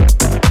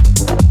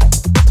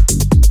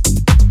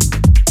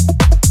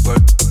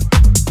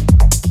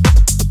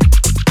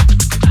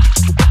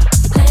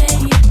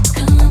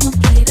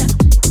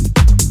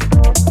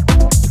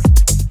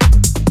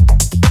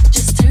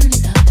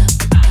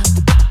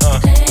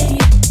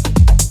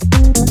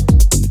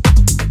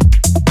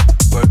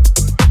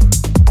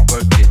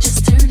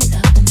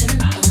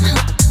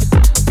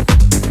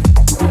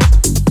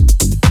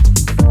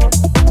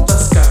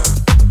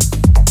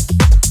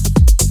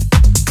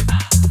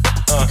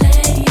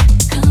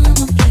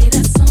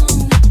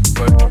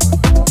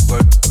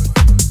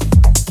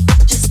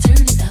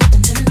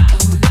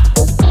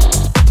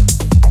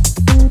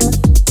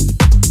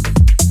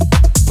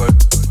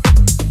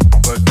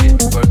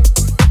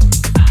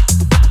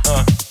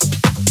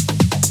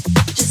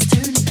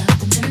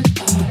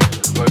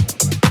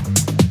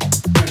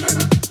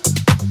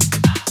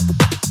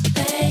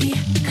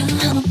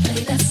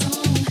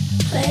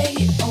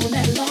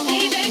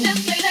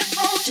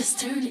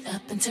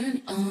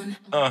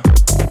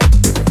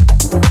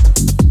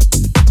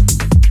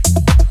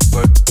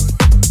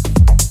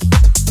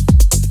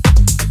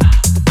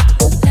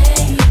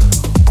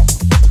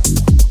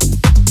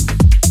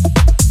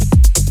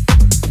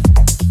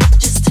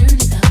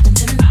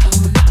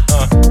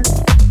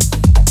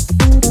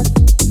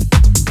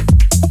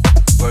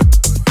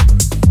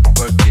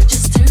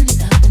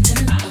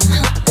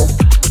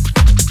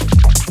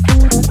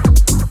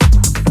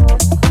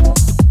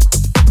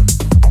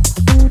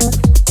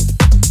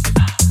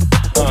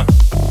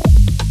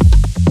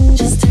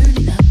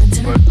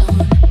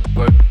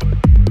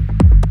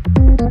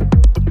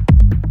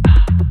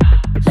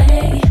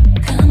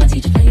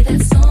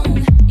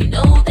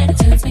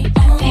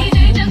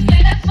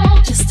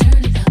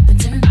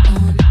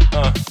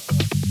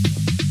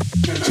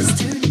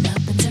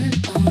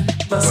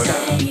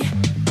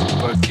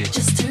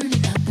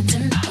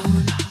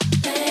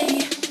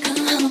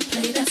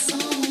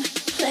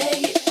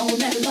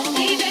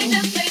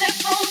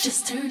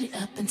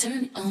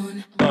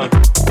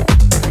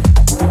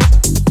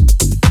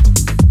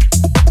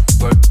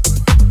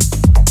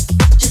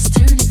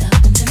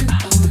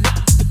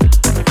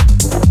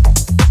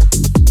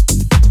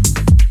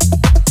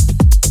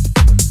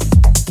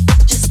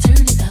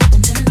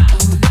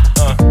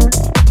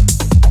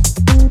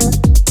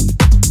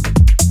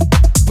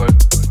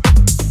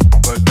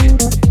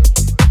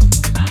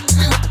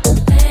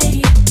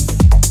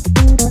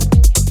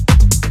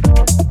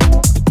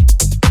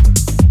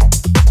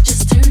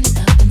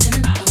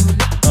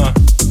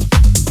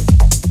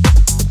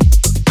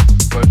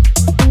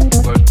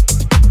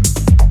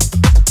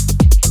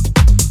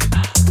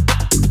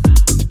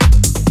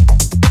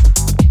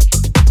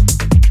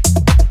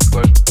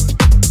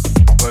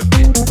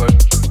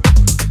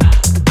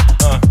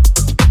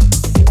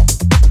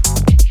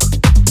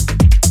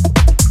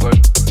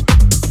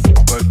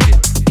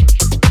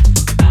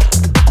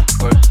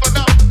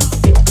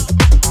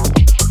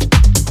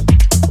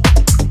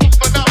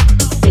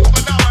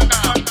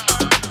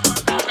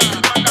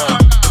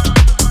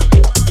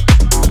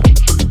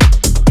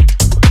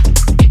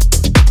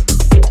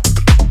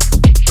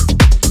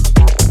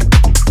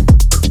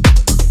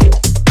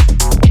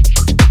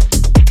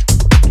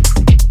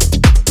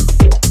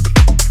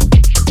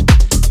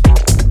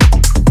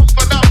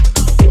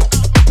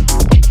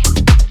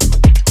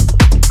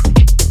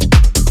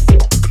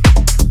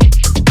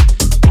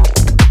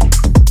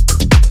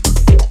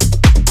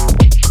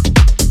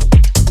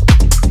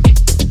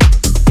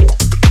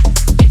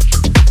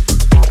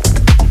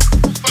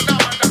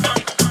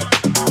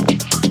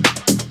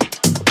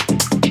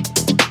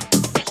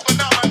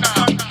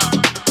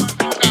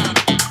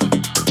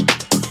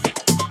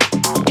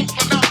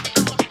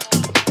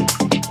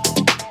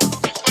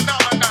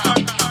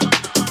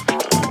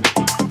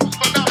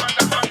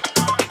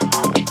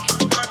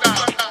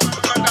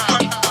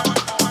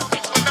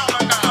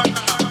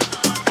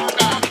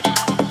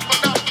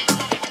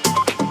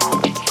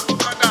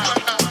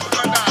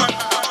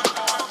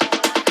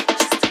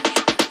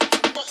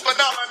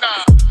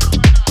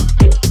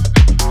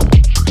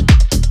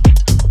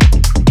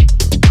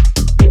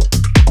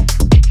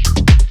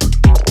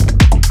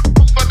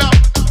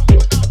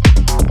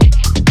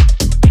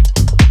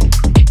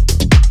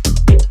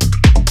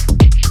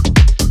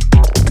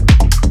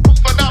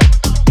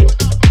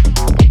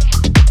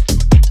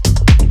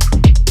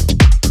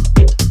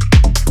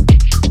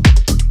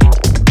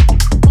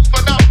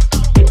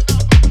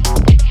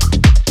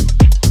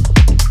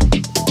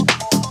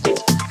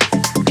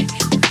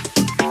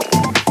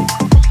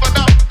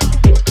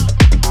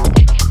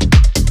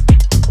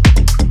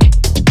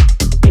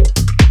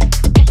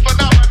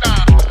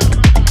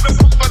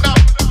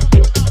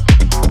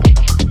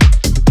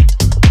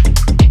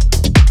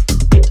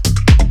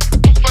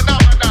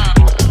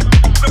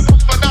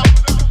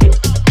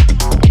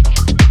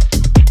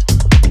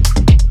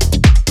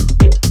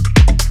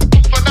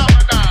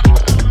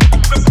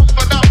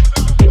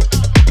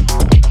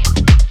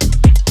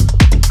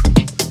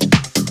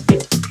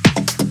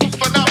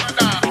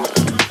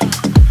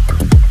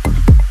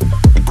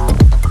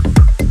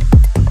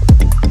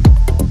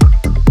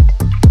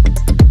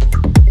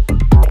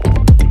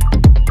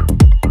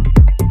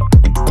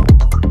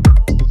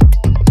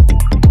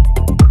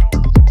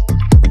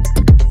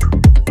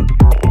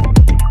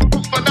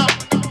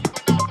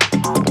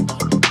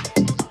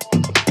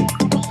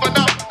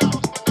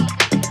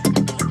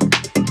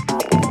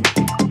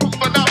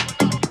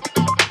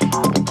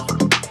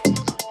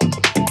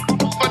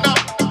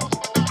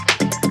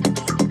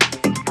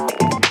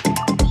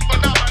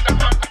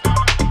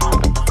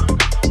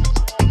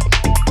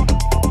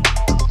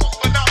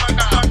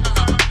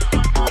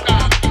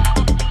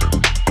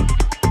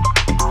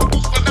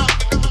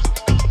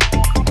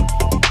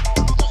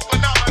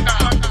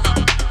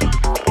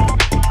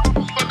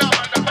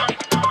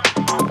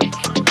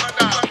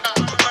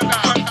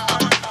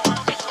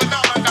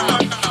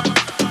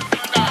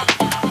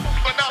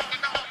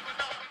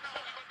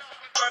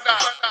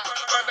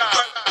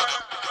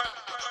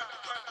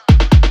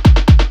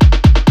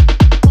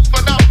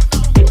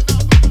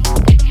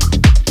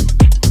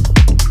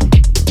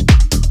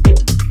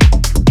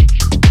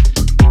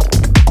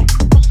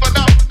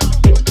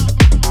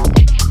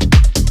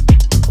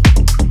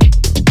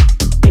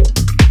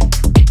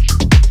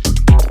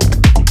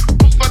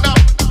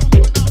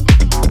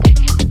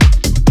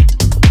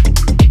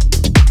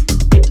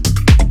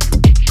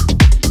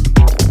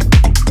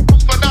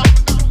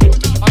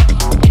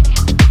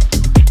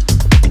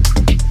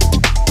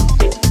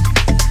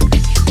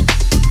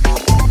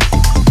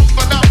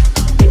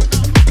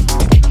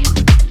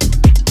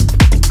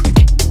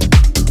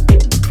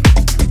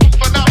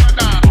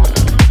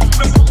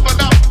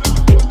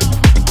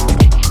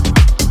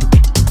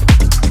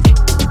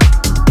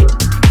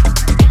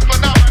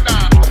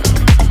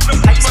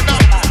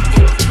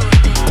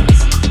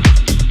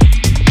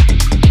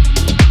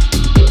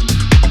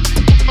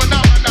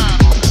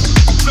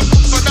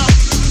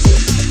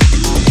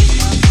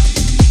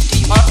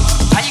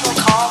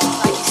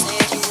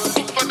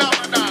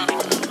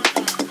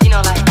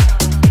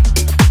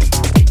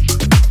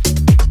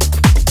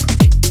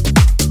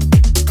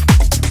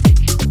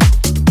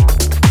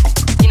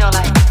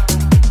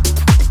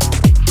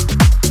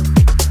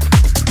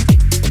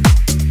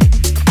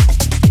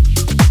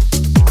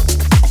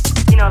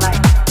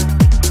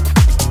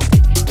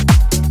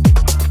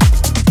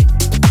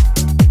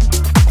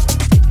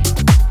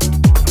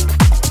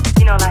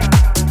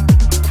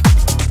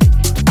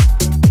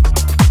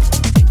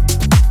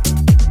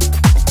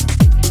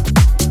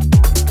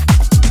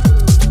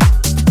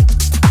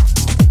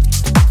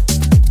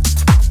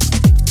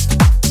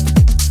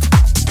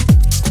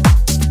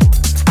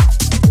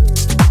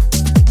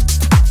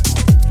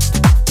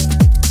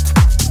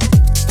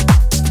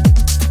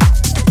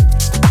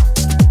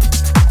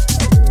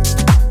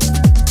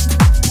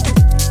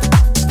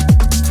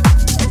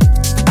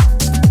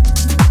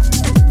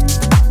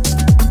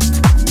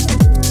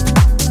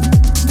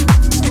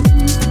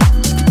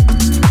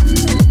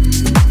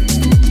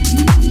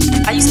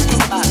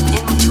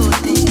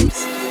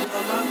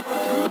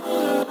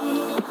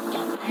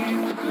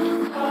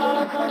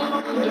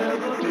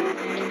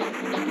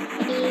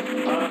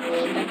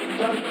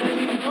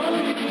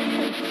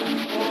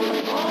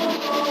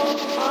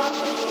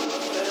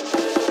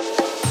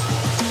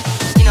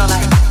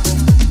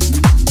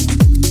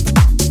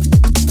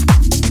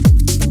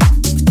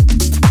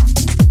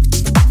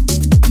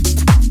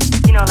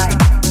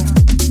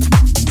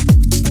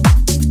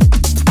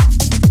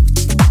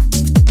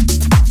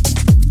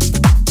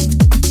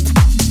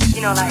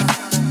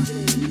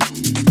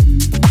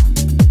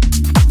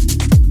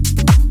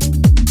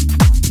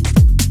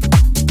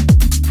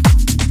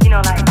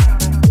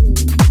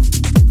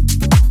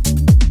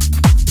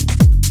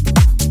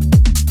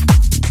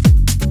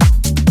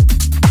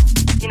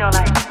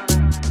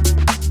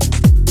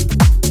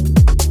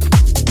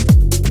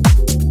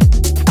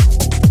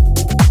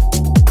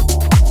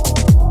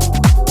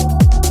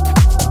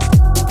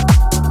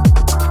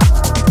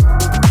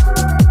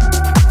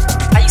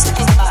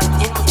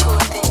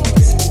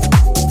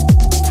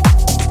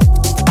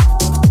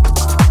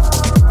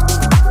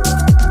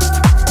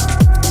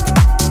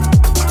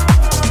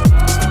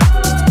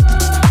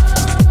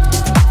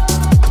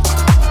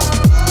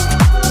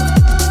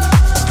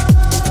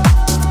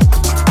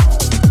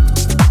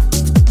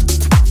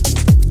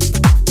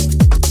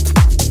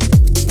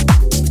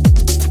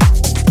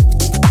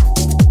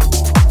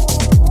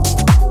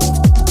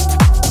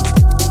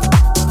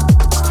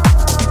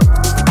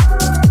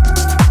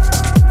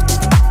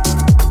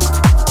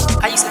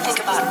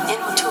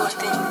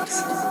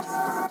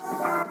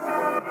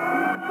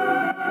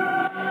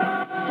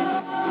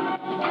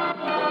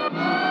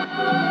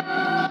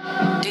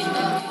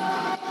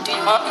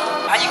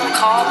 Are you gonna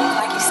call me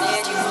like you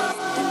said you would?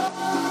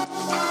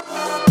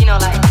 You know,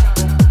 like.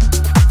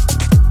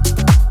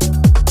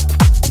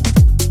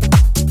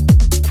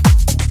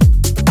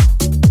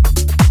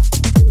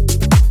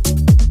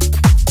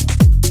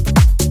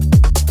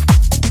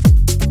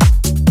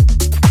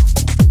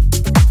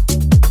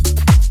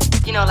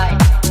 You know, like.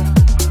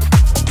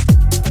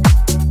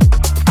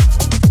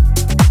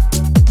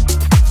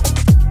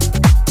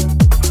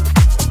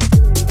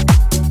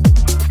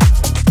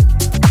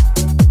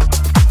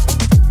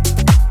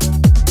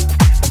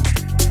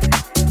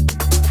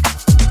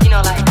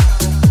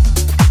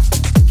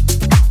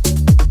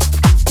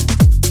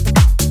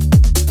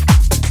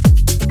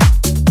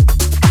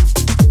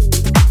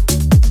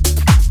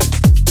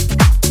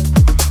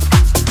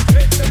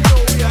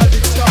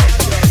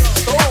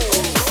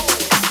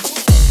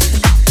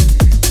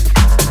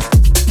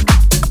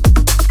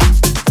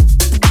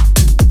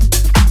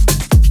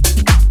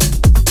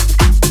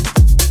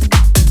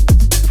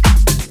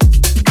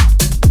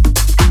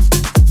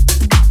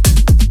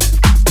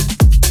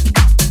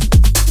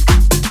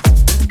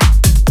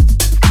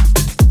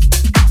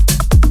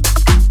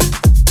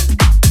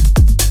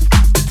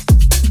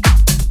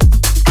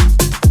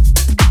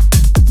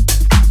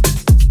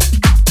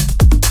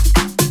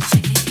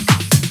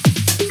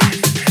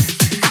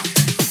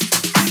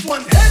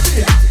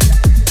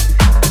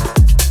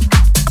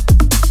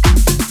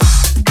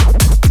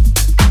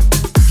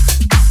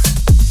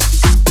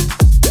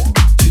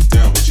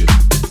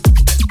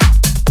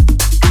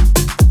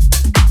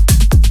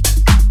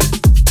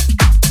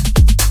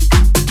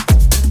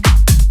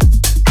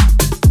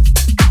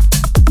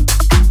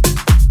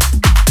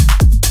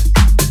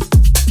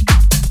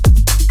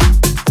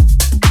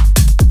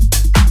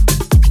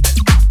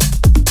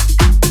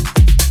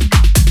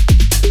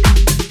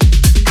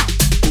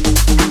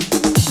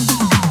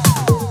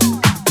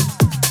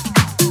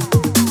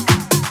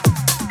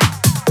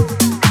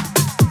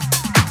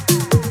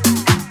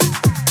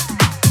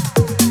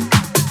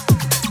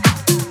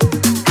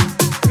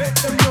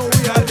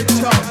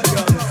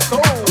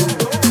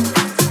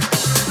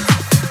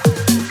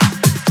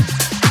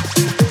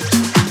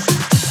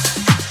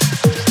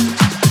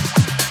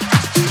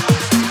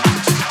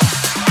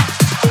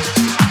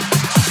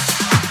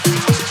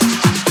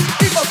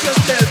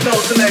 No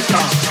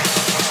selector.